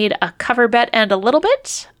has made a cover bet and a little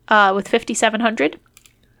bit with 5,700.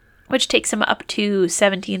 Which takes him up to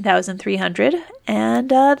 17,300, and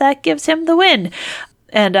that gives him the win.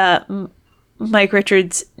 And Mike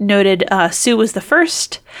Richards noted Sioux was the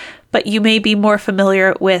first, but you may be more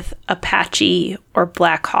familiar with Apache or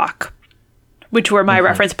Black Hawk, which were my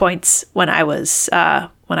reference points when I was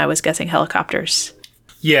guessing helicopters.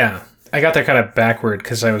 Yeah, I got that kind of backward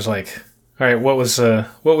because I was like, all right, what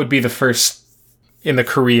would be the first in the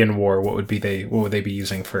Korean War? What would they be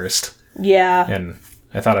using first? Yeah, and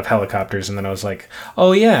I thought of helicopters, and then I was like,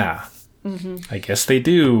 oh, yeah. Mm-hmm. I guess they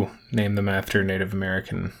do name them after Native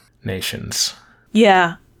American nations.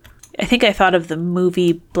 Yeah. I think I thought of the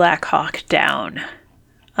movie Black Hawk Down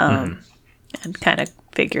and kind of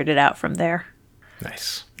figured it out from there.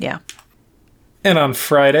 Nice. Yeah. And on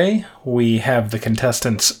Friday, we have the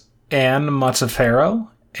contestants Anne Mazzaferro,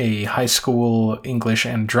 a high school English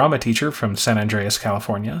and drama teacher from San Andreas,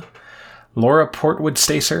 California. Laura Portwood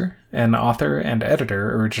Stacer, an author and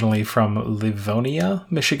editor originally from Livonia,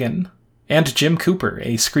 Michigan, and Jim Cooper,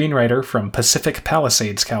 a screenwriter from Pacific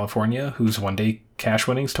Palisades, California, whose one-day cash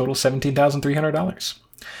winnings total $17,300.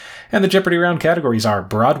 And the Jeopardy round categories are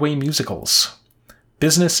Broadway musicals,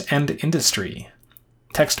 business and industry,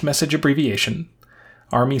 text message abbreviation,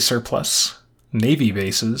 Army surplus, Navy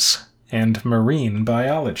bases, and marine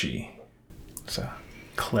biology. It's a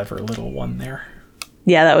clever little one there.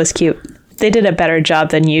 Yeah, that was cute. They did a better job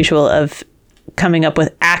than usual of coming up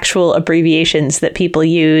with actual abbreviations that people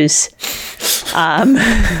use.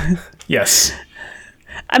 Yes.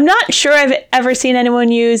 I'm not sure I've ever seen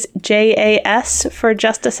anyone use JAS for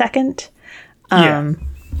just a second. Yeah,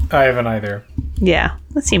 I haven't either. Yeah,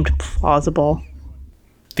 that seemed plausible.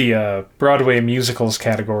 The Broadway musicals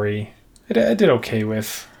category, I did okay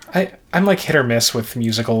with. I'm like hit or miss with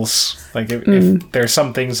musicals. Like if there are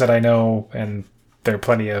some things that I know, and there are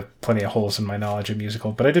plenty of holes in my knowledge of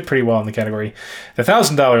musical, but I did pretty well in the category. The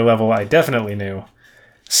 $1,000 level, I definitely knew.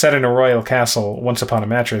 Set in a royal castle, Once Upon a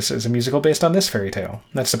Mattress, is a musical based on this fairy tale.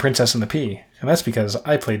 That's The Princess and the Pea, and that's because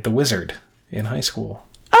I played the wizard in high school.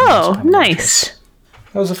 Oh, nice.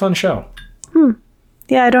 That was a fun show.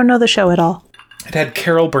 Yeah, I don't know the show at all. It had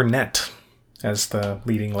Carol Burnett as the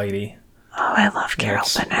leading lady. Oh, I love Carol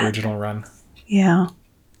Burnett. Original run. Yeah.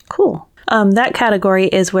 Cool. That category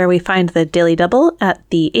is where we find the Daily Double at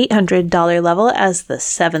the $800 level as the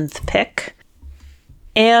 7th pick.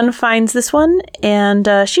 Anne finds this one, and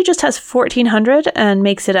she just has 1,400 and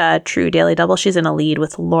makes it a true daily double. She's in a lead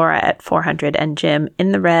with Laura at 400 and Jim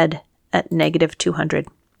in the red at negative 200.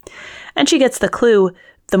 And she gets the clue.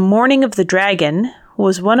 The Morning of the Dragon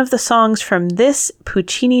was one of the songs from this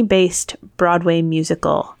Puccini-based Broadway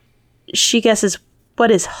musical. She guesses,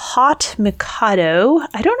 what is Hot Mikado?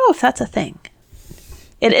 I don't know if that's a thing.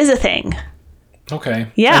 It is a thing. Okay.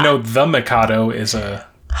 Yeah. I know The Mikado is a...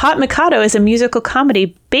 Hot Mikado is a musical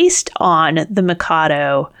comedy based on The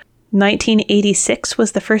Mikado. 1986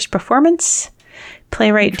 was the first performance.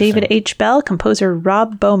 Playwright David H. Bell, composer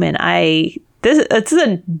Rob Bowman. This is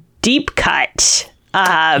a deep cut.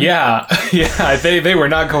 Yeah, they were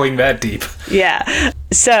not going that deep. Yeah.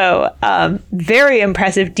 So, very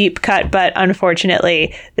impressive deep cut, but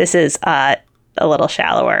unfortunately, this is a little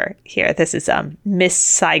shallower here. This is Miss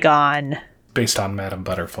Saigon. Based on Madame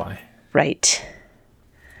Butterfly. Right.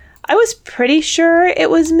 I was pretty sure it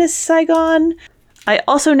was Miss Saigon. I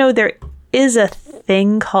also know there is a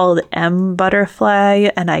thing called M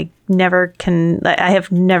Butterfly, and I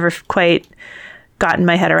have never quite gotten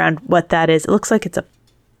my head around what that is. It looks like it's a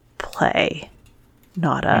play,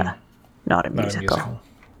 not a musical.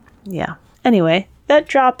 Yeah. Anyway, that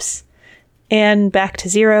drops Anne back to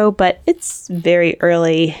 0, but it's very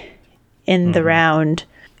early in the round.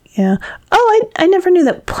 Yeah. Oh, I never knew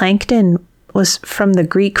that plankton was from the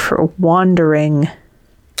Greek for wandering.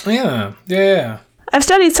 Yeah. I've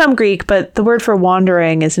studied some Greek, but the word for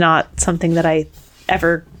wandering is not something that I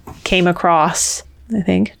ever came across, I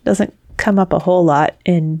think. Doesn't come up a whole lot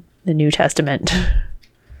in the New Testament.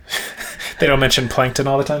 They don't mention plankton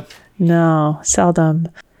all the time? No, seldom.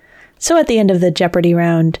 So at the end of the Jeopardy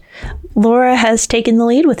round, Laura has taken the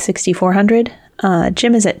lead with 6,400.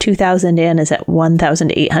 Jim is at 2,000, Anne is at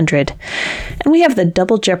 1,800. And we have the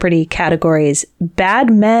double Jeopardy categories: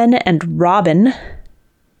 Bad Men and Robin,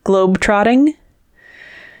 Globetrotting,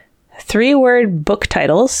 3-word book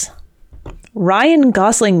titles, Ryan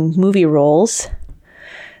Gosling movie roles,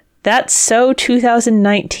 That's So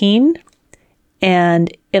 2019,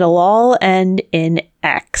 and It'll All End in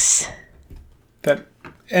X. That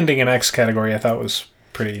ending in X category I thought was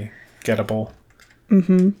pretty gettable.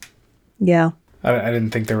 Mm-hmm. Yeah. I didn't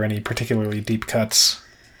think there were any particularly deep cuts.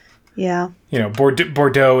 Yeah. You know,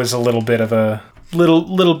 Bordeaux is a little bit of a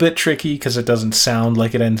little bit tricky because it doesn't sound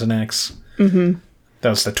like it ends in X. Mm-hmm. That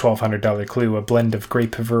was the $1,200 clue. A blend of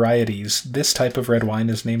grape varieties. This type of red wine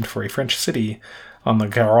is named for a French city on the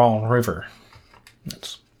Garonne River.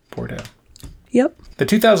 That's Bordeaux. Yep. The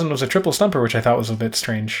 2000 was a triple stumper, which I thought was a bit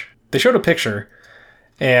strange. They showed a picture,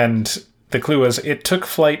 and the clue was, it took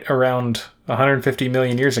flight around 150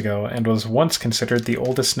 million years ago and was once considered the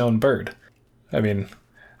oldest known bird. I mean,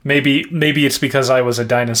 maybe it's because I was a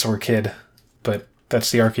dinosaur kid, but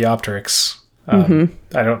that's the Archaeopteryx.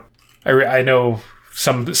 I know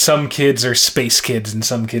some kids are space kids and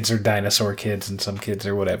some kids are dinosaur kids and some kids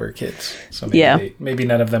are whatever kids. So maybe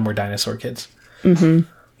none of them were dinosaur kids. Mm-hmm.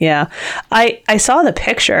 Yeah. I saw the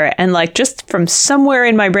picture and like just from somewhere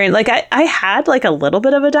in my brain, like I had like a little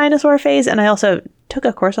bit of a dinosaur phase, and I also took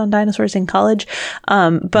a course on dinosaurs in college.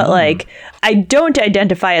 But like I don't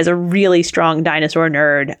identify as a really strong dinosaur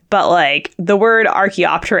nerd, but like the word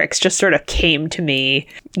Archaeopteryx just sort of came to me.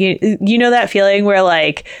 You know that feeling where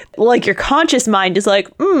like your conscious mind is like,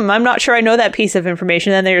 I'm not sure I know that piece of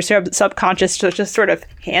information. And then your subconscious just sort of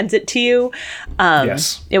hands it to you.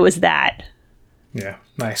 Yes. It was that. Yeah.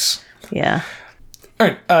 Nice. Yeah. All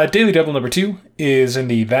right. Daily Double number 2 is in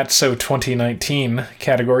the That's So 2019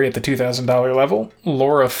 category at the $2,000 level.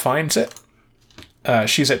 Laura finds it.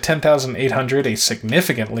 She's at 10,800, a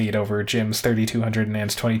significant lead over Jim's 3,200 and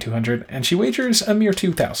Anne's 2,200, and she wagers a mere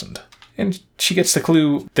 2,000. And she gets the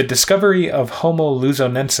clue: the discovery of Homo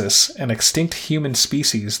luzonensis, an extinct human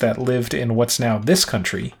species that lived in what's now this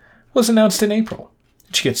country, was announced in April.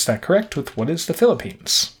 She gets that correct with what is the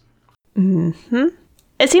Philippines. Mm-hmm.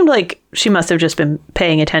 It seemed like she must have just been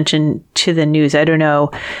paying attention to the news. I don't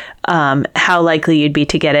know how likely you'd be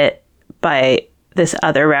to get it by this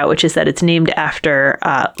other route, which is that it's named after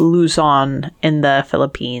Luzon in the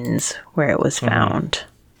Philippines, where it was found.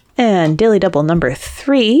 And Daily Double number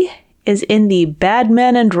 3 is in the Bad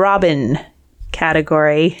Men and Robin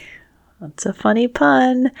category. That's a funny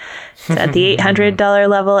pun. It's at the $800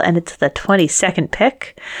 level, and it's the 22nd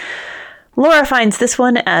pick. Laura finds this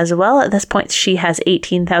one as well. At this point, she has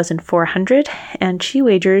 18,400, and she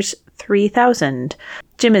wagers 3,000.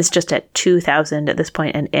 Jim is just at 2,000 at this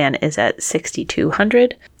point, and Anne is at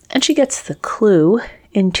 6,200. And she gets the clue.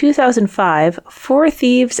 In 2005, 4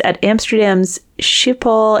 thieves at Amsterdam's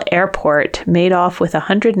Schiphol airport made off with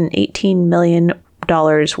 $118 million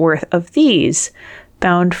worth of these.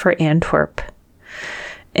 bound for Antwerp.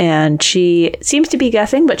 And she seems to be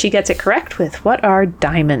guessing, but she gets it correct with what are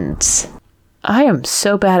diamonds? I am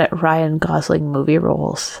so bad at Ryan Gosling movie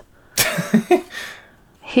roles.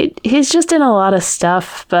 He's just in a lot of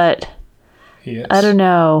stuff, but I don't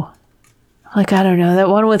know. I don't know. That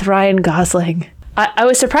one with Ryan Gosling. I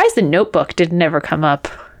was surprised The Notebook didn't ever come up.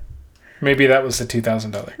 Maybe that was the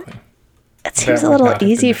 $2,000 clue. It seems a little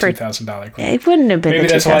easy for $2,000 clue. It wouldn't have been Maybe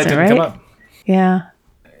the 2000, that's why it didn't right? come up. Yeah.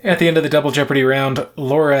 At the end of the Double Jeopardy round,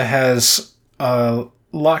 Laura has a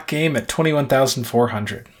lock game at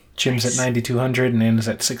 21,400. Jim's at 9,200 and Anna's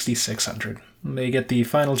at 6,600. They get the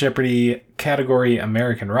Final Jeopardy category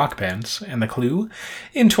American rock bands, and the clue,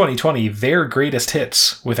 in 2020, their greatest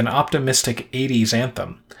hits, with an optimistic 80s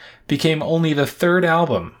anthem, became only the third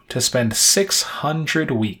album to spend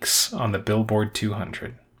 600 weeks on the Billboard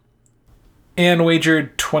 200. Anne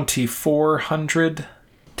wagered 2,400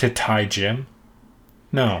 to tie Jim.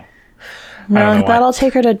 No, that'll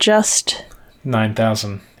take her to just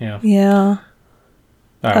 9,000. Yeah. Yeah.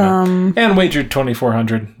 I don't know. And wagered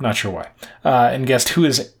 2,400. Not sure why. And guessed who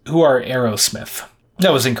are Aerosmith.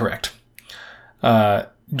 That was incorrect.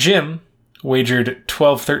 Jim wagered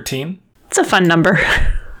 1,213. It's a fun number.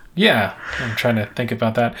 Yeah, I'm trying to think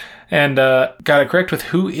about that. And got it correct with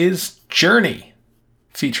who is Journey,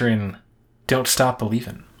 featuring Don't Stop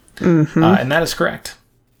Believin'. Mm-hmm. And that is correct.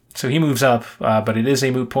 So he moves up, but it is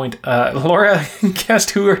a moot point. Laura guessed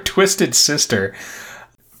who her twisted sister.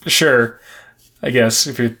 Sure, I guess,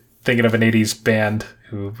 if you're thinking of an 80s band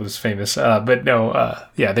who was famous. But no,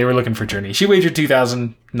 yeah, they were looking for Journey. She wagered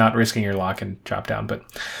 2,000, not risking her lock and dropped down, but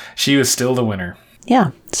she was still the winner.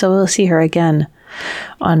 Yeah, so we'll see her again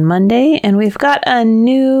on Monday. And we've got a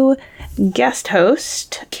new guest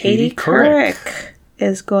host. Katie Couric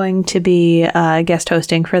is going to be guest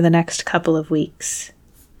hosting for the next couple of weeks.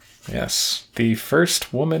 Yes, the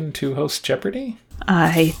first woman to host Jeopardy?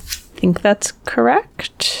 I think that's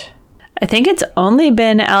correct. I think it's only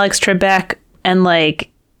been Alex Trebek and Pat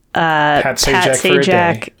Sajak for a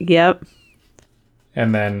day. Yep.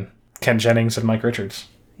 And then Ken Jennings and Mike Richards.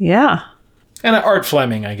 Yeah. And Art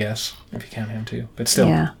Fleming, I guess, if you count him too. But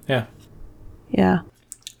still, yeah.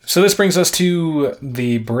 So this brings us to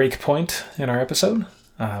the break point in our episode.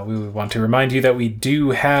 We would want to remind you that we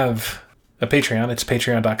do have a Patreon. It's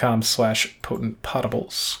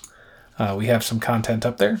patreon.com/potentpotables. We have some content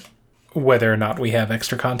up there. Whether or not we have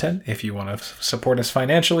extra content, if you want to support us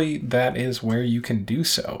financially, that is where you can do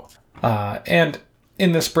so. And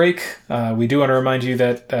in this break, we do want to remind you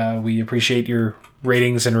that we appreciate your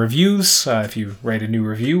ratings and reviews. If you write a new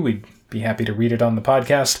review, we'd be happy to read it on the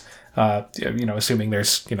podcast, assuming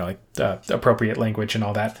there's, appropriate language and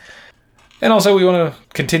all that. And also, we want to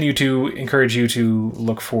continue to encourage you to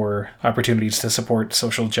look for opportunities to support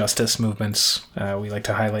social justice movements. We like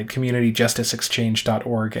to highlight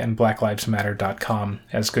communityjusticeexchange.org and blacklivesmatter.com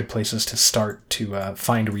as good places to start to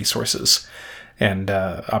find resources and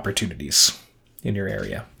opportunities in your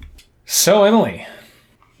area. So, Emily.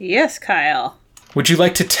 Yes, Kyle. Would you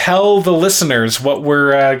like to tell the listeners what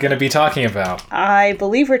we're going to be talking about? I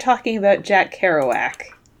believe we're talking about Jack Kerouac.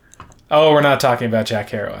 Oh, we're not talking about Jack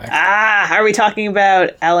Kerouac. Are we talking about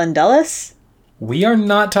Alan Dulles? We are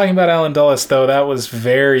not talking about Alan Dulles, though. That was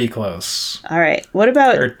very close. All right. What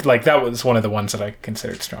about... that was one of the ones that I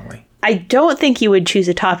considered strongly. I don't think you would choose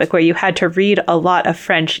a topic where you had to read a lot of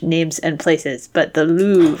French names and places, but the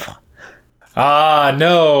Louvre.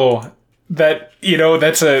 No.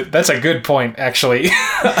 That's a good point, actually.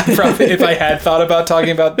 Probably, if I had thought about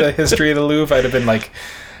talking about the history of the Louvre, I'd have been like...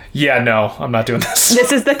 Yeah, no, I'm not doing this.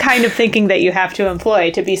 This is the kind of thinking that you have to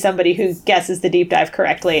employ to be somebody who guesses the deep dive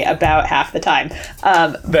correctly about half the time.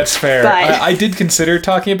 That's fair. But... I did consider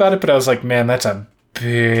talking about it, but I was like, man, that's a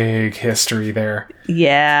big history there.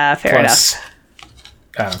 Yeah, fair enough.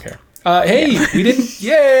 I don't care. Hey, we didn't...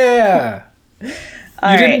 Yeah! You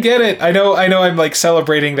didn't get it. I know I'm like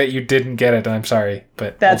celebrating that you didn't get it, and I'm sorry,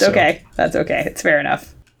 but That's okay. That's okay. It's fair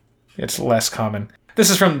enough. It's less common. This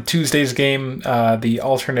is from Tuesday's game, the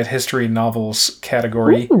alternate history novels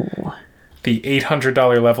category. Ooh. The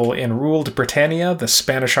 $800 level in Ruled Britannia, the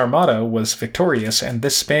Spanish Armada was victorious, and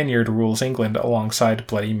this Spaniard rules England alongside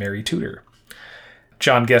Bloody Mary Tudor.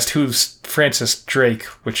 John guessed who's Francis Drake,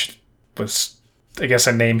 which was, I guess,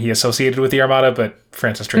 a name he associated with the Armada, but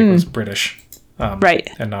Francis Drake was British. Right.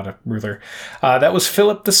 And not a ruler. That was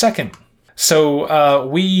Philip II. So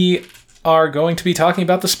we are going to be talking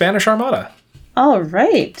about the Spanish Armada. All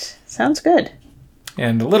right. Sounds good.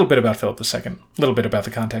 And a little bit about Philip II. A little bit about the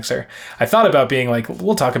context there. I thought about being like,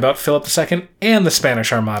 we'll talk about Philip II and the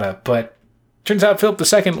Spanish Armada, but Turns out Philip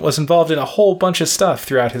II was involved in a whole bunch of stuff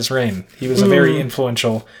throughout his reign. He was a very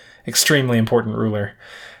influential, extremely important ruler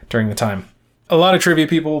during the time. A lot of trivia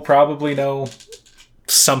people probably know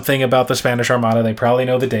something about the Spanish Armada. They probably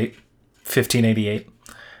know the date, 1588.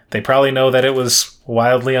 They probably know that it was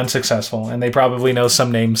wildly unsuccessful, and they probably know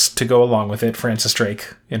some names to go along with it, Francis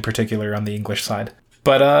Drake in particular on the English side.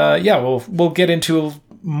 But yeah, we'll get into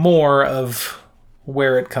more of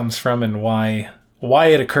where it comes from and why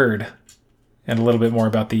it occurred, and a little bit more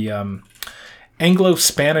about the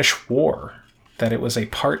Anglo-Spanish War that it was a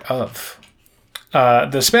part of.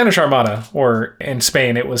 The Spanish Armada, or in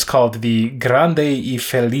Spain it was called the Grande y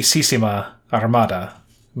Felicísima Armada,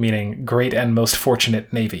 meaning Great and Most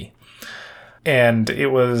Fortunate Navy. And it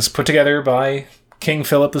was put together by King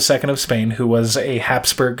Philip II of Spain, who was a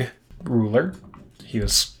Habsburg ruler. He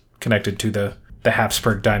was connected to the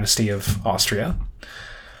Habsburg dynasty of Austria.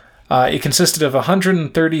 It consisted of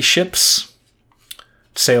 130 ships,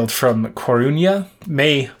 sailed from Coruña,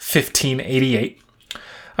 May 1588,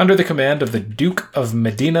 under the command of the Duke of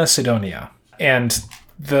Medina Sidonia. And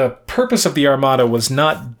the purpose of the Armada was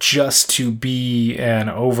not just to be an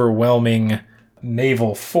overwhelming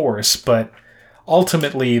naval force, but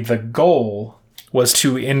ultimately the goal was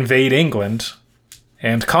to invade England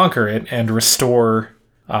and conquer it and restore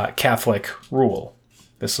Catholic rule.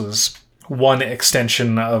 This was one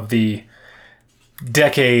extension of the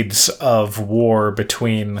decades of war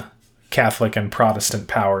between Catholic and Protestant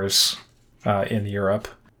powers in Europe.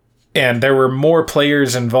 And there were more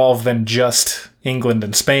players involved than just England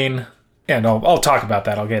and Spain. And I'll talk about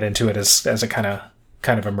that. I'll get into it as it kind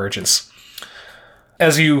of emerges.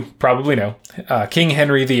 As you probably know, King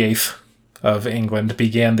Henry VIII of England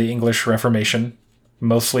began the English Reformation,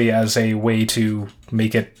 mostly as a way to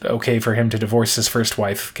make it okay for him to divorce his first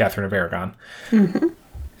wife, Catherine of Aragon. Mm-hmm.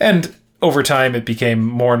 And over time, it became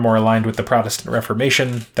more and more aligned with the Protestant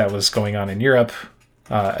Reformation that was going on in Europe,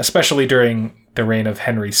 especially during the reign of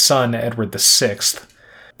Henry's son, Edward VI.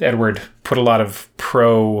 Edward put a lot of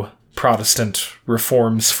pro-Protestant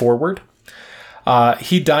reforms forward.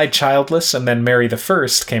 He died childless, and then Mary I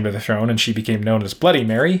came to the throne, and she became known as Bloody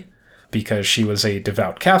Mary because she was a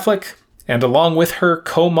devout Catholic. And along with her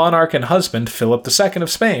co-monarch and husband, Philip II of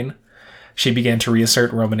Spain, she began to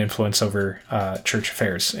reassert Roman influence over church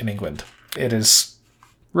affairs in England. It is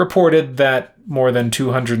reported that more than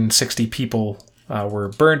 260 people were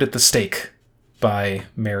burned at the stake by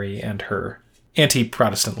Mary and her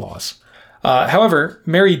anti-Protestant laws. However,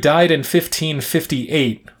 Mary died in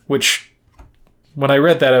 1558, which, when I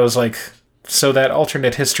read that, I was like, so that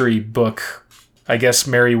alternate history book, I guess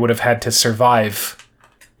Mary would have had to survive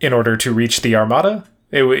in order to reach the Armada?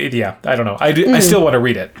 Yeah, I don't know. I still want to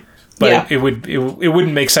read it. But it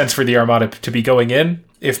wouldn't make sense for the Armada to be going in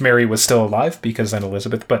if Mary was still alive, because then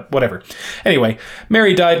Elizabeth, but whatever. Anyway,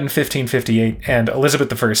 Mary died in 1558, and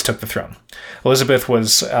Elizabeth I took the throne. Elizabeth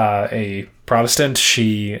was a Protestant.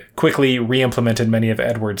 She quickly re-implemented many of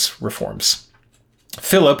Edward's reforms.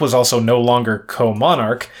 Philip was also no longer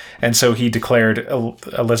co-monarch, and so he declared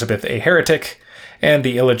Elizabeth a heretic and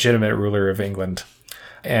the illegitimate ruler of England.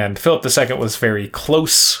 And Philip II was very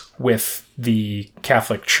close with the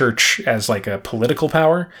Catholic Church as like a political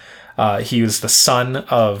power. He was the son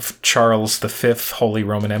of Charles V, Holy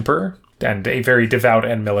Roman Emperor, and a very devout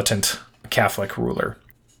and militant Catholic ruler.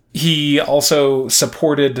 He also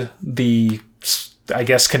supported the, I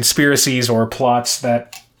guess, conspiracies or plots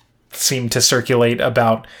that seemed to circulate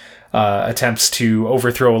about attempts to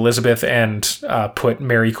overthrow Elizabeth and put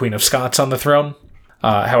Mary, Queen of Scots, on the throne.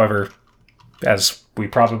 However, as we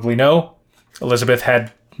probably know, Elizabeth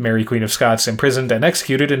had Mary, Queen of Scots, imprisoned and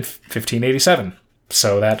executed in 1587.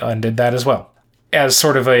 So that undid that as well. As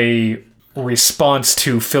sort of a response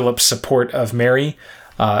to Philip's support of Mary,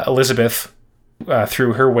 Elizabeth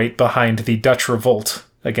threw her weight behind the Dutch revolt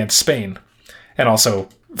against Spain, and also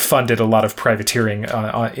funded a lot of privateering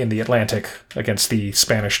in the Atlantic against the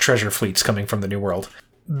Spanish treasure fleets coming from the New World.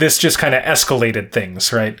 This just kind of escalated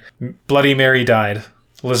things, right? Bloody Mary died.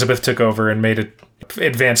 Elizabeth took over and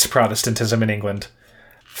advanced Protestantism in England.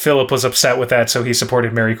 Philip was upset with that, so he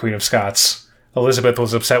supported Mary, Queen of Scots. Elizabeth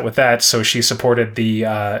was upset with that, so she supported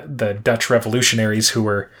the Dutch revolutionaries who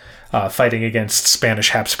were fighting against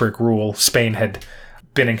Spanish Habsburg rule. Spain had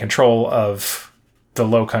been in control of the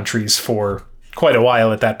Low Countries for quite a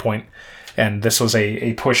while at that point, and this was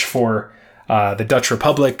a push for the Dutch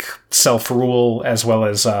Republic, self-rule, as well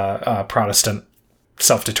as Protestant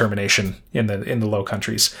self-determination in the Low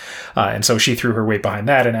Countries. And so she threw her weight behind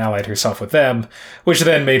that and allied herself with them, which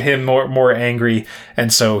then made him more angry,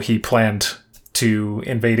 and so he planned to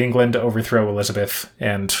invade England, overthrow Elizabeth,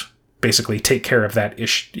 and basically take care of that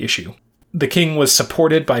issue. the king was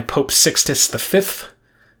supported by Pope Sixtus V,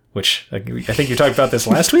 which I think you talked about this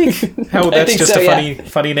last week. How that's just a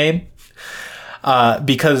funny name.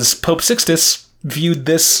 Because Pope Sixtus viewed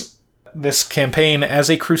this campaign as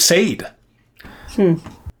a crusade.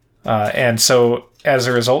 And so, as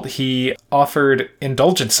a result, he offered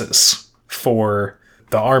indulgences for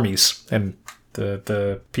the armies and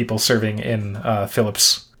the people serving in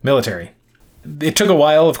Philip's military. It took a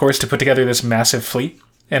while, of course, to put together this massive fleet,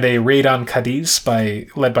 and a raid on Cadiz,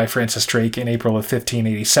 led by Francis Drake in April of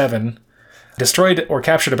 1587, destroyed or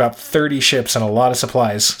captured about 30 ships and a lot of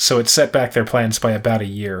supplies, so it set back their plans by about a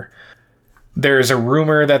year. There's a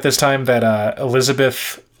rumor that this time that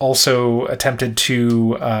Elizabeth also attempted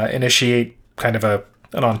to initiate kind of an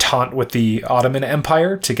entente with the Ottoman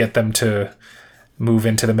Empire to get them to move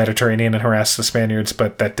into the Mediterranean and harass the Spaniards,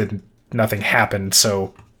 but nothing happened,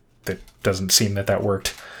 so it doesn't seem that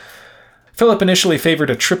worked. Philip initially favored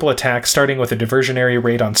a triple attack, starting with a diversionary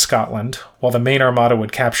raid on Scotland, while the main armada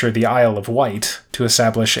would capture the Isle of Wight to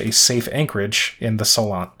establish a safe anchorage in the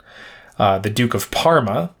Solent. The Duke of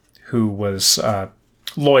Parma, who was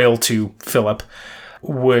loyal to Philip,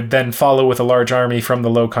 would then follow with a large army from the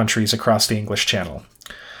Low Countries across the English Channel.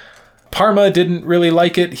 Parma didn't really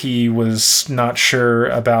like it. He was not sure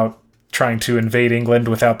about trying to invade England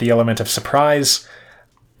without the element of surprise,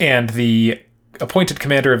 and the appointed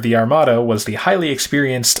commander of the Armada was the highly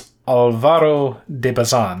experienced Alvaro de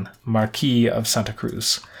Bazan, Marquis of Santa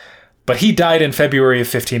Cruz. But he died in February of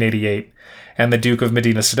 1588, and the Duke of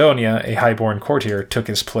Medina Sidonia, a highborn courtier, took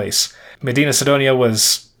his place. Medina Sidonia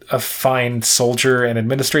was a fine soldier and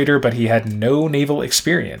administrator, but he had no naval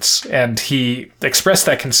experience, and he expressed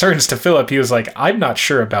that concerns to Philip. He was like, I'm not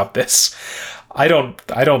sure about this. I don't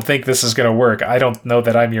think this is going to work. I don't know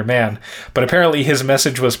that I'm your man. But apparently his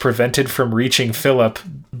message was prevented from reaching Philip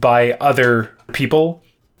by other people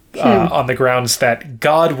on the grounds that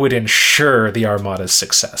God would ensure the Armada's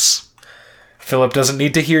success. Philip doesn't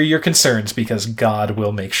need to hear your concerns because God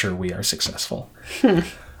will make sure we are successful.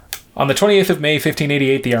 On the 28th of May,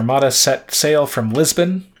 1588, the Armada set sail from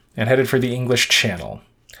Lisbon and headed for the English Channel.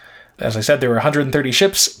 As I said, there were 130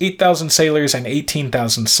 ships, 8,000 sailors, and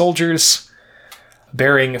 18,000 soldiers,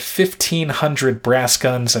 bearing 1,500 brass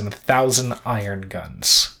guns and 1,000 iron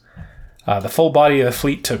guns. The full body of the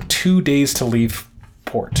fleet took 2 days to leave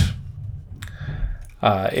port.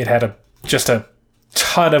 It had just a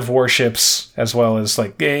ton of warships, as well as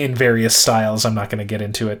in various styles. I'm not going to get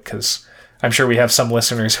into it because I'm sure we have some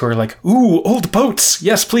listeners who are like, ooh, old boats,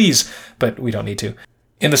 yes, please, but we don't need to.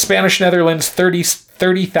 In the Spanish Netherlands,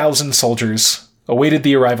 30,000 soldiers awaited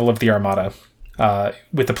the arrival of the Armada,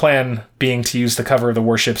 with the plan being to use the cover of the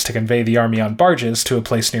warships to convey the army on barges to a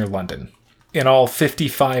place near London. In all,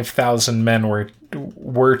 55,000 men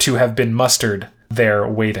were to have been mustered there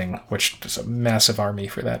waiting, which is a massive army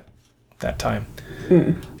for that time.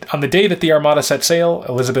 On the day that the Armada set sail,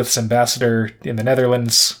 Elizabeth's ambassador in the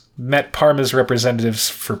Netherlands met Parma's representatives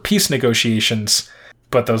for peace negotiations,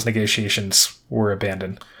 but those negotiations were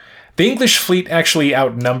abandoned. The English fleet actually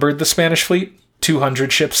outnumbered the Spanish fleet,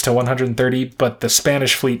 200 ships to 130, but the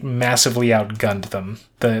Spanish fleet massively outgunned them.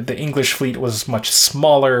 The English fleet was much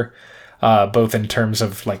smaller, both in terms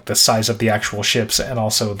of the size of the actual ships and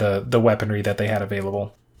also the weaponry that they had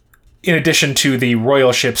available. In addition to the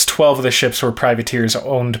royal ships, 12 of the ships were privateers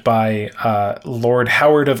owned by Lord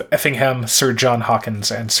Howard of Effingham, Sir John Hawkins,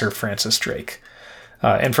 and Sir Francis Drake.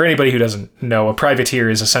 And for anybody who doesn't know, a privateer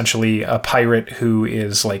is essentially a pirate who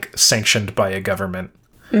is sanctioned by a government.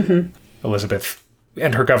 Mm-hmm. Elizabeth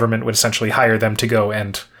and her government would essentially hire them to go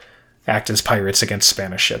and act as pirates against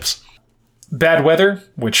Spanish ships. Bad weather,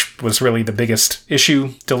 which was really the biggest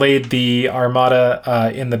issue, delayed the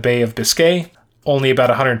Armada in the Bay of Biscay. Only about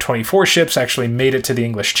 124 ships actually made it to the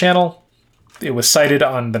English Channel. It was sighted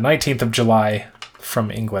on the 19th of July from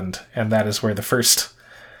England, and that is where the first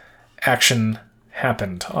action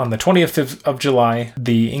happened. On the 20th of July,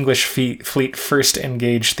 the English fleet first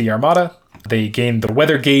engaged the Armada. They gained the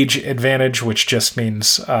weather gauge advantage, which just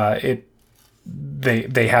means they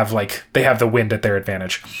have the wind at their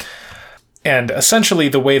advantage. And essentially,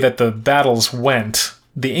 the way that the battles went,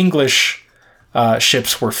 the English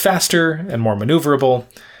ships were faster and more maneuverable,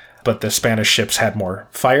 but the Spanish ships had more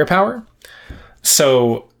firepower.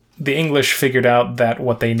 So the English figured out that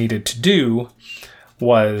what they needed to do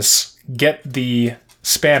was get the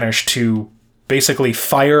Spanish to basically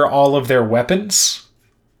fire all of their weapons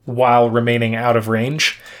while remaining out of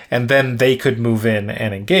range, and then they could move in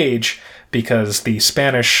and engage, because the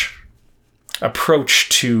Spanish approach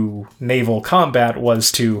to naval combat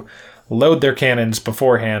was to load their cannons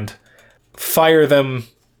beforehand, fire them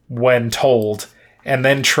when told, and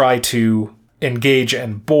then try to engage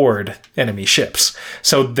and board enemy ships.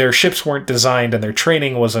 So their ships weren't designed and their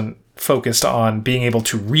training wasn't focused on being able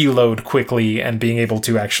to reload quickly and being able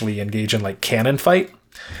to actually engage in like cannon fight.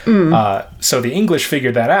 So the English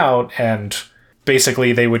figured that out, and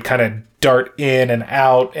basically they would kind of dart in and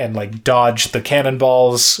out and like dodge the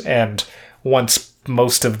cannonballs, and once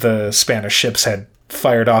most of the Spanish ships had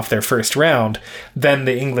fired off their first round, then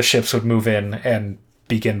the English ships would move in and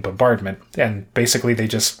begin bombardment. And basically they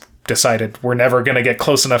just decided we're never going to get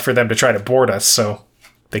close enough for them to try to board us, so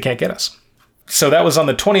they can't get us. So that was on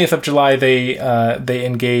the 20th of July. They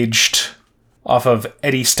engaged off of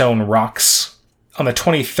Eddystone Rocks. On the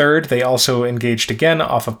 23rd, they also engaged again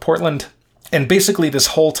off of Portland. And basically this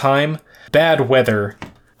whole time, bad weather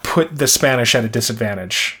put the Spanish at a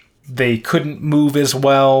disadvantage. They couldn't move as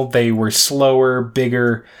well. They were slower,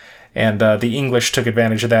 bigger, and the English took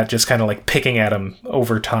advantage of that, just kind of like picking at them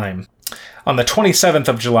over time. On the 27th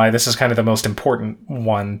of July, this is kind of the most important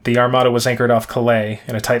one, the Armada was anchored off Calais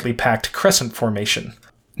in a tightly packed crescent formation,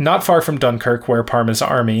 not far from Dunkirk, where Parma's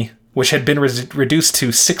army, which had been reduced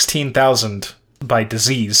to 16,000 by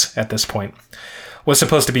disease at this point, was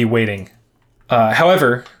supposed to be waiting.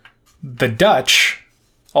 However, the Dutch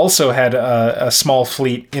also had a small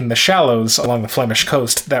fleet in the shallows along the Flemish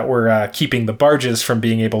coast that were keeping the barges from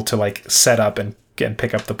being able to like set up and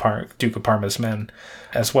pick up the Duke of Parma's men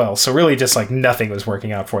as well. So really just like nothing was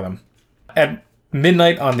working out for them. At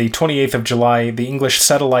midnight on the 28th of July, the English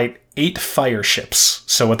set alight 8 fire ships.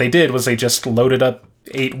 So what they did was they just loaded up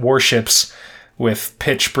 8 warships with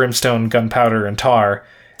pitch, brimstone, gunpowder, and tar,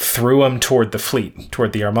 threw them toward the fleet,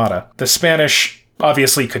 toward the Armada. The Spanish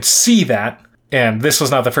obviously could see that, and this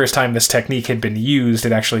was not the first time this technique had been used.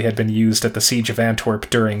 It actually had been used at the Siege of Antwerp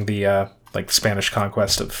during the Spanish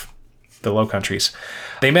conquest of the Low Countries.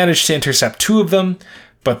 They managed to intercept 2 of them,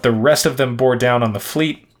 but the rest of them bore down on the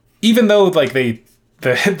fleet. Even though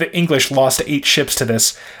the English lost 8 ships to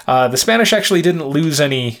this, the Spanish actually didn't lose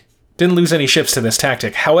any ships to this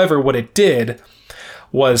tactic. However, what it did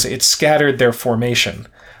was it scattered their formation,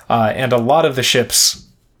 and a lot of the ships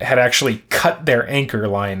had actually cut their anchor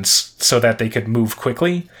lines so that they could move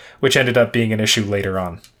quickly, which ended up being an issue later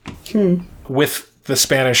on. With the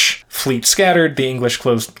Spanish fleet scattered, the English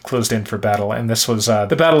closed in for battle, and this was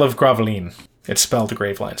the Battle of Gravelines. It's spelled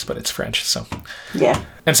Gravelines, but it's French, so... Yeah.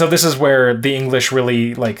 And so this is where the English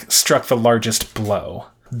really, struck the largest blow.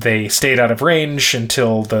 They stayed out of range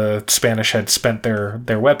until the Spanish had spent their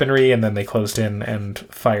weaponry, and then they closed in and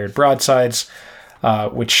fired broadsides,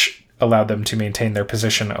 which allowed them to maintain their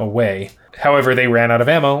position away. However, they ran out of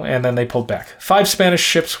ammo, and then they pulled back. 5 Spanish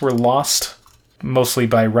ships were lost, mostly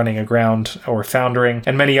by running aground or foundering,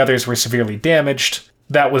 and many others were severely damaged.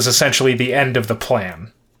 That was essentially the end of the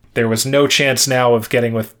plan. There was no chance now of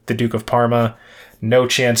getting with the Duke of Parma, no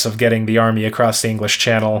chance of getting the army across the English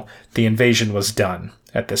Channel. The invasion was done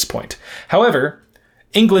at this point. However,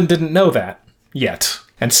 England didn't know that yet.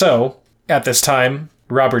 And so, at this time,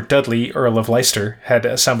 Robert Dudley, Earl of Leicester, had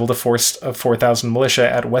assembled a force of 4,000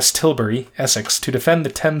 militia at West Tilbury, Essex, to defend the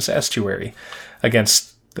Thames estuary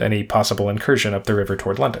against any possible incursion up the river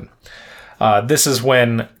toward London. This is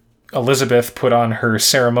when Elizabeth put on her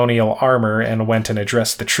ceremonial armor and went and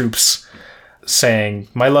addressed the troops, saying,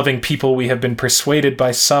 "My loving people, we have been persuaded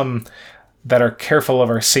by some that are careful of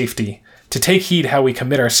our safety to take heed how we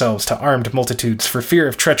commit ourselves to armed multitudes for fear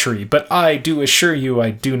of treachery, but I do assure you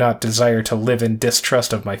I do not desire to live in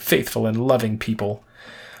distrust of my faithful and loving people,"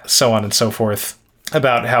 so on and so forth,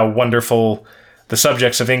 about how wonderful the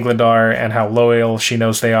subjects of England are and how loyal she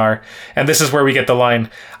knows they are. And this is where we get the line,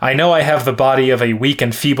 "I know I have the body of a weak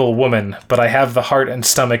and feeble woman, but I have the heart and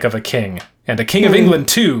stomach of a king, and a king of England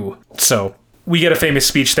too." So we get a famous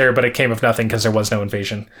speech there, but it came of nothing because there was no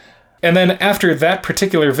invasion. And then after that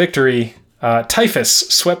particular victory, typhus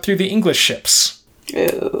swept through the English ships.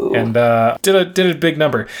 Ew. And did a big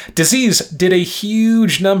number. Disease did a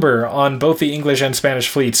huge number on both the English and Spanish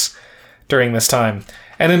fleets during this time.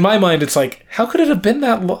 And in my mind, it's like, how could it have been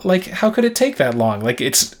that how could it take that long?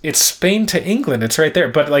 It's Spain to England. It's right there.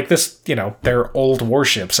 But this, they're old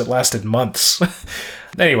warships. It lasted months.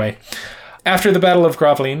 Anyway, after the Battle of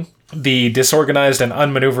Gravelines, the disorganized and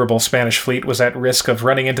unmaneuverable Spanish fleet was at risk of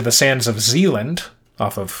running into the sands of Zeeland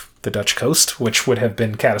off of the Dutch coast, which would have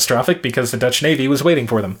been catastrophic because the Dutch Navy was waiting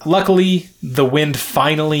for them. Luckily, the wind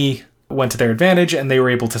finally went to their advantage and they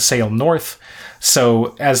were able to sail north.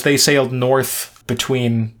 So as they sailed north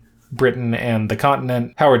between Britain and the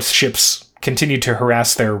continent, Howard's ships continued to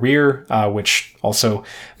harass their rear, which also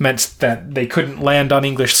meant that they couldn't land on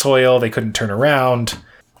English soil, they couldn't turn around.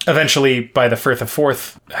 Eventually, by the Firth of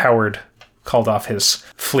Forth, Howard called off his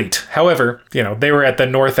fleet. However, they were at the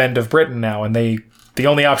north end of Britain now, and the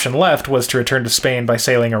only option left was to return to Spain by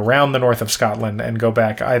sailing around the north of Scotland and go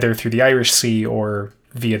back either through the Irish Sea or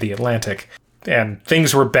via the Atlantic. And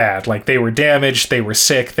things were bad. Like, they were damaged, they were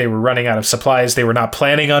sick, they were running out of supplies, they were not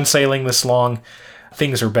planning on sailing this long.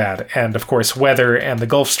 Things were bad. And, of course, weather and the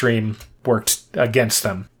Gulf Stream worked against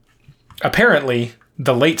them. Apparently,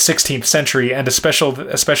 the late 16th century, and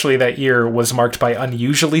especially that year, was marked by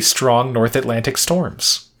unusually strong North Atlantic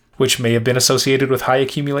storms, which may have been associated with high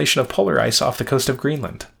accumulation of polar ice off the coast of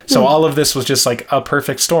Greenland. So all of this was just like a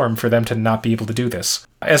perfect storm for them to not be able to do this.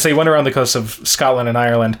 As they went around the coast of Scotland and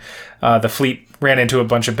Ireland, the fleet ran into a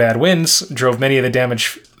bunch of bad winds, drove many of the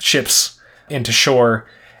damaged ships into shore,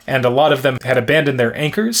 and a lot of them had abandoned their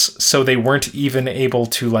anchors, so they weren't even able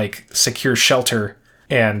to secure shelter,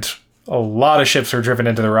 and a lot of ships were driven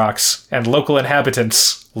into the rocks, and local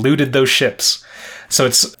inhabitants looted those ships. So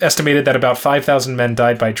it's estimated that about 5,000 men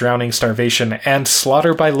died by drowning, starvation, and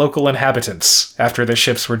slaughter by local inhabitants after the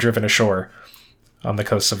ships were driven ashore on the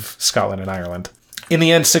coasts of Scotland and Ireland. In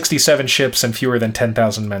the end, 67 ships and fewer than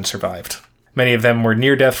 10,000 men survived. Many of them were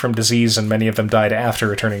near death from disease, and many of them died after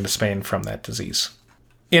returning to Spain from that disease.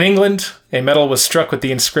 In England, a medal was struck with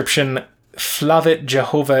the inscription Flavit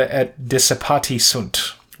Jehovah et dissipati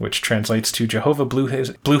sunt, which translates to Jehovah blew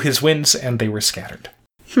his winds and they were scattered.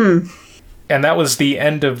 And that was the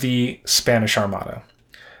end of the Spanish Armada.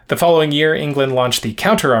 The following year, England launched the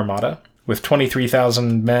Counter Armada with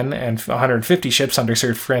 23,000 men and 150 ships under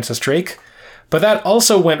Sir Francis Drake. But that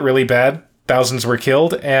also went really bad. Thousands were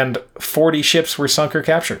killed and 40 ships were sunk or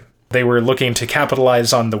captured. They were looking to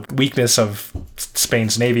capitalize on the weakness of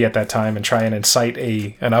Spain's navy at that time and try and incite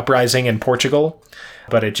an uprising in Portugal,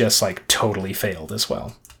 but it just totally failed as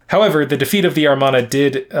well. However, the defeat of the Armada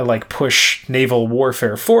did push naval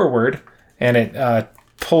warfare forward, and it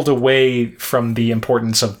pulled away from the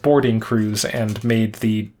importance of boarding crews and made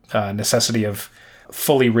the necessity of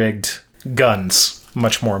fully rigged guns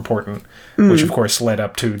much more important, which of course led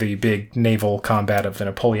up to the big naval combat of the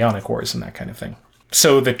Napoleonic Wars and that kind of thing.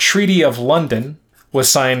 So the Treaty of London was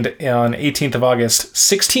signed on 18th of August,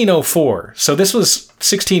 1604. So this was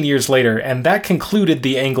 16 years later, and that concluded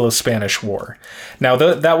the Anglo-Spanish War. Now,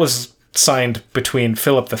 that was signed between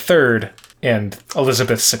Philip III and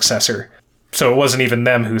Elizabeth's successor. So it wasn't even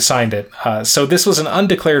them who signed it. So this was an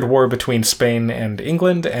undeclared war between Spain and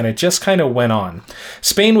England, and it just kind of went on.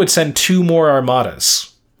 Spain would send 2 more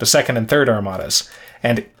armadas, the second and third armadas,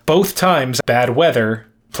 and both times bad weather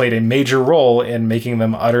played a major role in making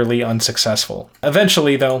them utterly unsuccessful.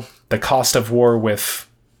 Eventually, though, the cost of war with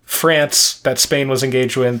France that Spain was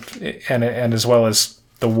engaged with, and as well as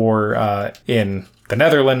the war in the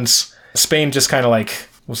Netherlands, Spain just kind of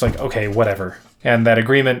was okay, whatever. And that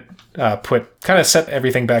agreement set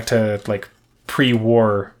everything back to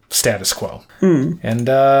pre-war status quo. And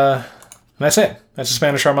that's it. That's the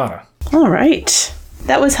Spanish Armada. All right.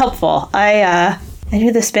 That was helpful. I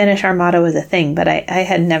knew the Spanish Armada was a thing, but I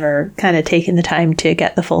had never kind of taken the time to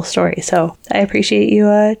get the full story. So I appreciate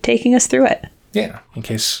you taking us through it. Yeah, in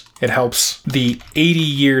case it helps. The 80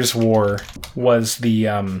 Years' War was the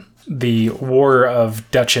War of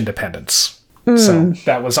Dutch Independence. So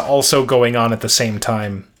that was also going on at the same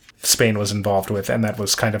time Spain was involved with, and that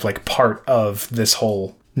was kind of part of this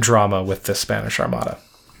whole drama with the Spanish Armada.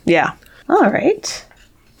 Yeah. All right.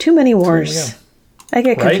 Too many wars. I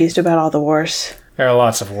get confused about all the wars. There are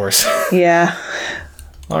lots of wars. Yeah.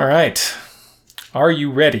 All right. Are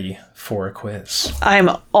you ready for a quiz? I'm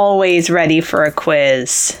always ready for a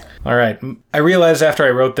quiz. All right. I realized after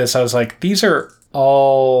I wrote this, I was these are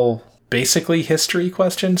all basically history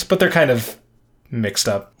questions, but they're kind of mixed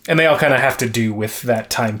up. And they all kind of have to do with that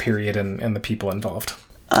time period and the people involved.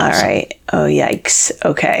 All right. Oh, yikes.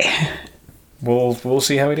 Okay. We'll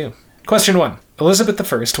see how we do. Question 1.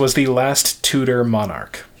 Elizabeth I was the last Tudor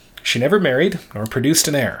monarch. She never married nor produced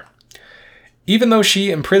an heir. Even though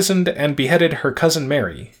she imprisoned and beheaded her cousin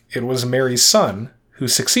Mary, it was Mary's son who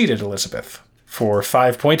succeeded Elizabeth. For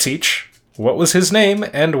 5 points each, what was his name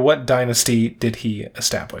and what dynasty did he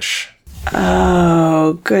establish?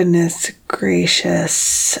 Oh, goodness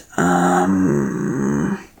gracious.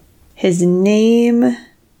 His name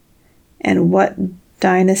and what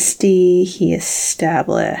dynasty he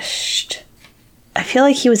established. I feel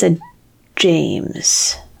like he was a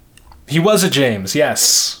James. He was a James,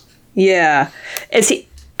 yes. Yeah. Is he?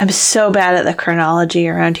 I'm so bad at the chronology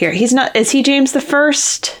around here. He's not. Is he James the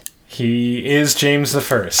First? He is James the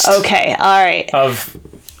First. Okay. All right.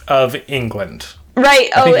 Of England. Right.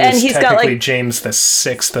 Oh, and he's got James the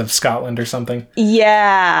Sixth of Scotland or something.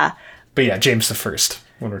 Yeah. But yeah, James the First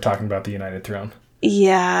when we're talking about the United Throne.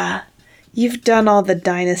 Yeah. You've done all the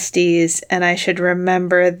dynasties, and I should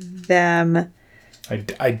remember them.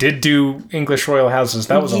 I did do English royal houses.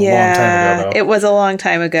 That was a long time ago, though. It was a long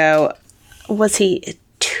time ago. Was he...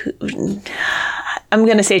 I'm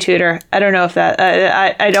going to say Tudor. I don't know if that...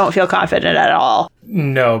 I don't feel confident at all.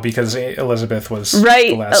 No, because Elizabeth was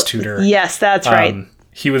the last Tudor. Yes, that's right.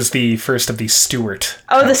 He was the first of the Stuart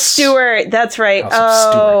house. The Stuart. That's right.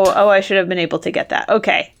 I should have been able to get that.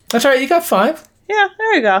 Okay. That's right. You got 5. Yeah,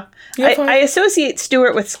 there you go. I associate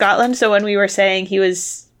Stuart with Scotland, so when we were saying he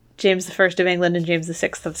was James I of England and James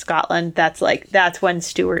VI of Scotland, that's when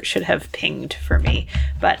Stuart should have pinged for me.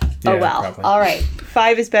 But, Probably. All right.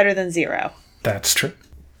 5 is better than 0. That's true.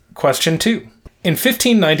 Question 2. In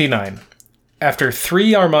 1599, after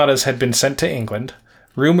 3 armadas had been sent to England,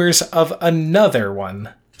 rumors of another one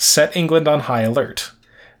set England on high alert.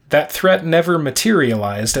 That threat never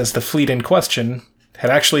materialized, as the fleet in question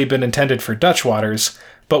had actually been intended for Dutch waters,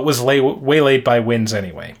 but was waylaid by winds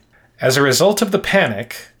anyway. As a result of the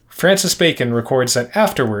panic, Francis Bacon records that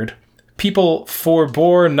afterward, people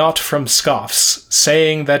forbore not from scoffs,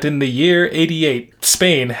 saying that in the year 88,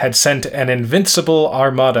 Spain had sent an invincible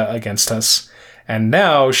armada against us, and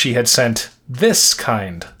now she had sent this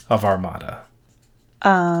kind of armada.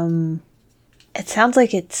 It sounds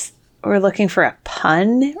like we're looking for a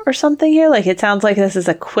pun or something here. Like, it sounds like this is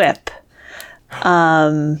a quip.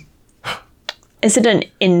 Is it an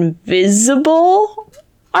invisible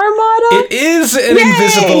armada? It is an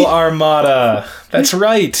invisible armada. That's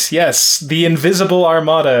right. Yes. The Invisible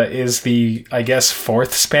Armada is the, I guess,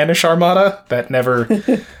 4th Spanish Armada that never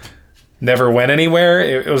went anywhere.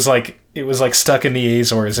 It was like stuck in the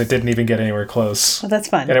Azores. It didn't even get anywhere close. Well, that's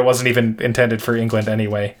fun. And it wasn't even intended for England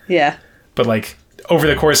anyway. Yeah. But like over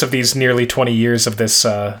the course of these nearly 20 years of this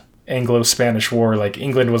Anglo-Spanish War, like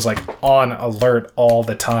England was like on alert all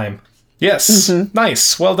the time. Yes. Mm-hmm.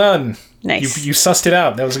 Nice. Well done. Nice. You sussed it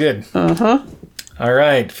out. That was good. Uh-huh. All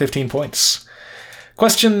right. 15 points.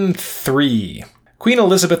 Question 3. Queen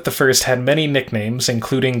Elizabeth I had many nicknames,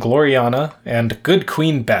 including Gloriana and Good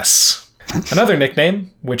Queen Bess. Another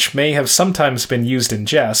nickname, which may have sometimes been used in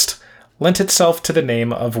jest, lent itself to the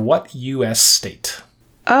name of what U.S. state?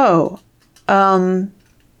 Oh.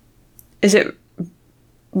 Is it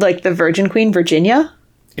like the Virgin Queen, Virginia?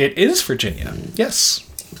 It is Virginia. Yes.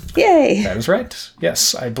 Yay. That is right.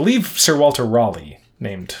 Yes. I believe Sir Walter Raleigh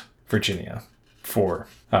named Virginia for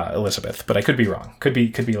Elizabeth, but I could be wrong. Could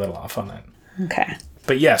be a little off on that. Okay.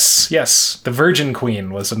 But yes, the Virgin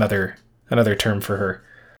Queen was another term for her.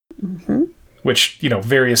 Mm-hmm. Which,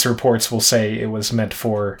 various reports will say it was meant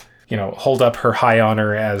for, hold up her high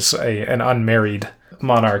honor as an unmarried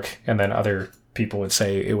monarch, and then other people would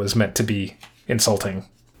say it was meant to be insulting,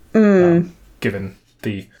 given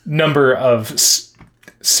the number of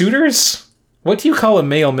suitors? What do you call a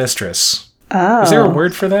male mistress? Oh. Is there a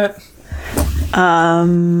word for that? I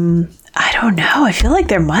don't know. I feel like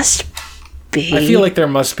there must be. I feel like there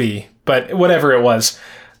must be, but whatever it was,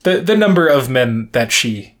 the number of men that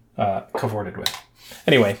she cavorted with.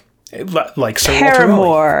 Anyway, like Sir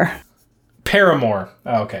Paramour. Paramour.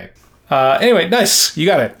 Okay. Anyway, nice. You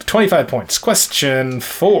got it. 25 points. Question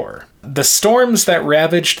 4. The storms that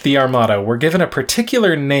ravaged the Armada were given a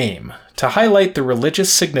particular name to highlight the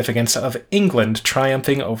religious significance of England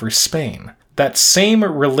triumphing over Spain. That same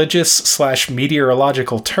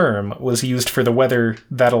religious/meteorological term was used for the weather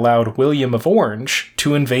that allowed William of Orange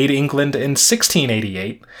to invade England in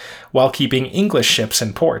 1688 while keeping English ships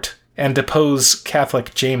in port and depose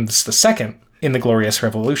Catholic James II in the Glorious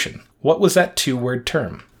Revolution. What was that 2-word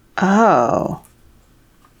term? Oh.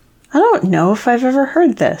 I don't know if I've ever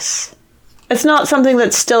heard this. It's not something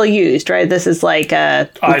that's still used, right? This is like a...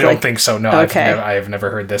 I don't think so, no. Okay. I have never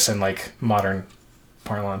heard this in like modern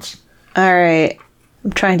parlance. All right.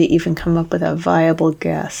 I'm trying to even come up with a viable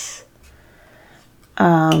guess.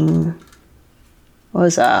 Was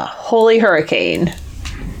a holy hurricane.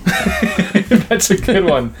 That's a good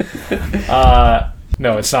one.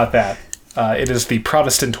 No, it's not that. It is the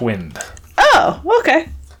Protestant wind. Oh, okay.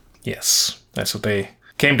 Yes, that's what they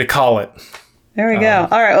came to call it. There we go.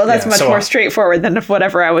 All right. Well, that's much more straightforward than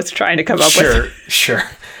whatever I was trying to come up with. Sure.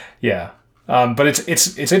 Yeah. But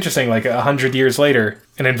it's interesting. Like 100 years later,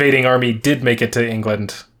 an invading army did make it to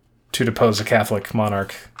England to depose a Catholic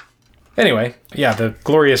monarch. Anyway, yeah, the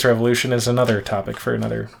Glorious Revolution is another topic for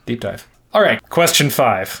another deep dive. All right, question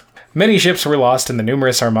 5. Many ships were lost in the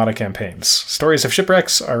numerous Armada campaigns. Stories of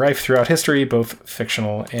shipwrecks are rife throughout history, both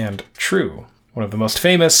fictional and true. One of the most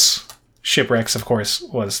famous shipwrecks, of course,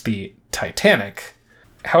 was the Titanic.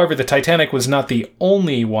 However, the Titanic was not the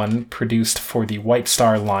only one produced for the White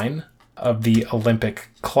Star Line of the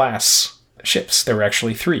Olympic-class ships. There were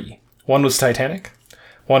actually 3. One was Titanic.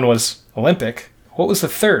 One was Olympic. What was the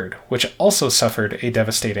third, which also suffered a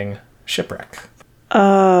devastating shipwreck?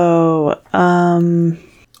 Oh,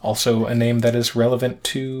 Also a name that is relevant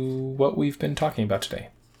to what we've been talking about today,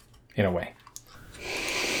 in a way.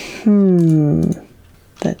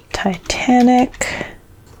 The Titanic,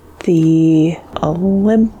 the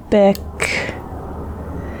Olympic.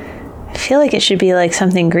 I feel like it should be like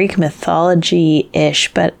something Greek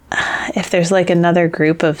mythology-ish, but if there's like another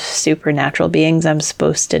group of supernatural beings I'm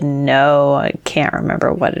supposed to know, I can't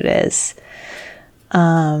remember what it is.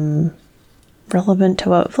 Relevant to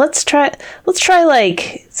what? Let's try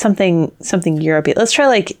like something European. Let's try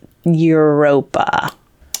like Europa.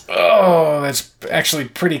 Oh, that's actually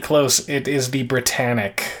pretty close. It is the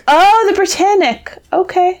Britannic. Oh, the Britannic.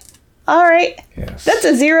 Okay. All right. Yes. That's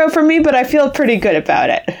a 0 for me, but I feel pretty good about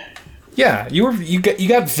it. Yeah, you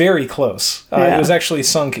got very close. Yeah. It was actually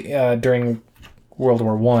sunk during World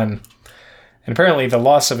War I. And apparently the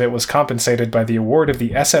loss of it was compensated by the award of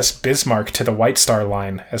the SS Bismarck to the White Star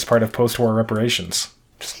Line as part of post-war reparations.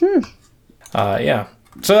 Yeah.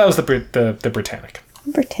 So that was the Britannic.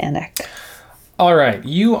 Britannic. All right.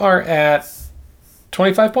 You are at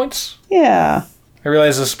 25 points? Yeah. I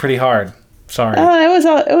realize this is pretty hard. Sorry.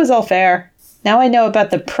 It was all fair. Now I know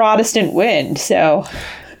about the Protestant wind, so...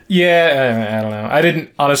 Yeah, I don't know. I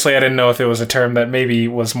didn't know if it was a term that maybe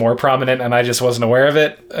was more prominent and I just wasn't aware of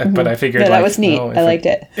it. But I figured that was neat. I liked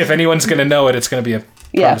it. If anyone's going to know it, it's going to be a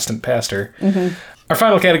Protestant pastor. Our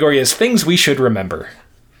final category is things we should remember.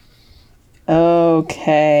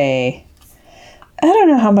 Okay. I don't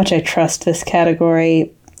know how much I trust this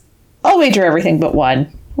category. I'll wager everything but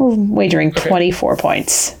one. We're wagering 24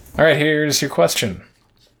 points. All right, here's your question.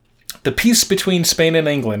 The peace between Spain and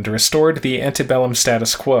England restored the antebellum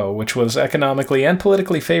status quo, which was economically and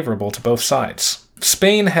politically favorable to both sides.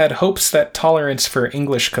 Spain had hopes that tolerance for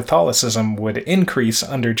English Catholicism would increase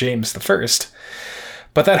under James I,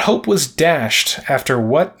 but that hope was dashed after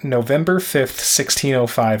what November 5th,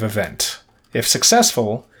 1605 event? If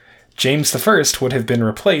successful, James I would have been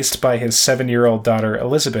replaced by his 7-year-old daughter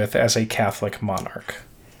Elizabeth as a Catholic monarch.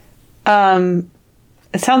 It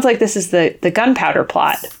sounds like this is the gunpowder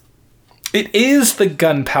plot. It is the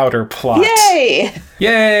gunpowder plot. Yay!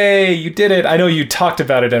 Yay! You did it. I know you talked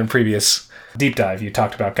about it in a previous deep dive. You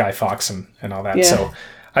talked about Guy Fawkes and all that. Yeah. So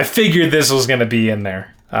I figured this was going to be in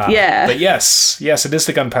there. Yeah. But yes, it is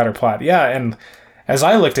the gunpowder plot. Yeah, and as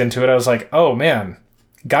I looked into it, I was like, oh man,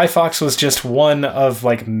 Guy Fawkes was just one of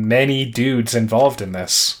like many dudes involved in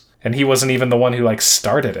this. And he wasn't even the one who like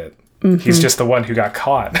started it. Mm-hmm. He's just the one who got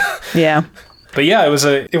caught. Yeah. But yeah,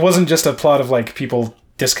 it wasn't just a plot of like people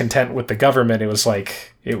discontent with the government. It was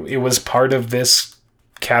like it was part of this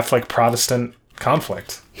Catholic Protestant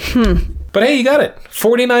conflict. But hey, you got it.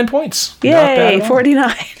 49 points. Yay,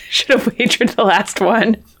 49. Should have wagered the last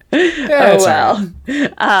one. Yeah, oh well.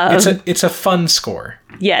 Right. It's a fun score.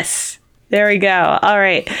 Yes. There we go. All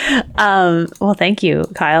right. Well, thank you,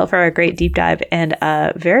 Kyle, for a great deep dive and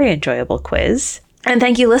a very enjoyable quiz. And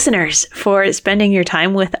thank you, listeners, for spending your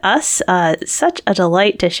time with us. Such a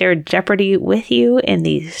delight to share Jeopardy with you in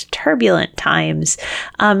these turbulent times.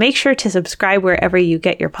 Make sure to subscribe wherever you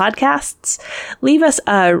get your podcasts. Leave us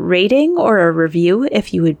a rating or a review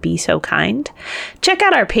if you would be so kind. Check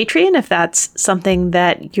out our Patreon if that's something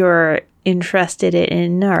that you're interested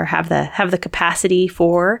in or have the capacity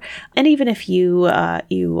for. And even if you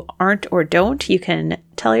aren't or don't, you can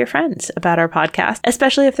tell your friends about our podcast,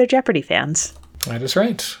 especially if they're Jeopardy fans. That is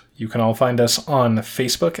right. You can all find us on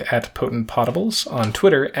Facebook at Potent Potables, on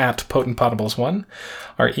Twitter at PotentPotables1.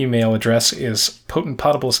 Our email address is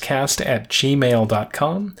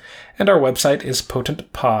potentpotablescast@gmail.com, and our website is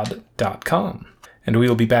potentpod.com. And we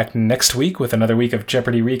will be back next week with another week of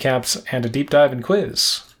Jeopardy recaps and a deep dive and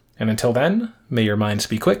quiz. And until then, may your minds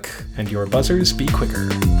be quick and your buzzers be quicker.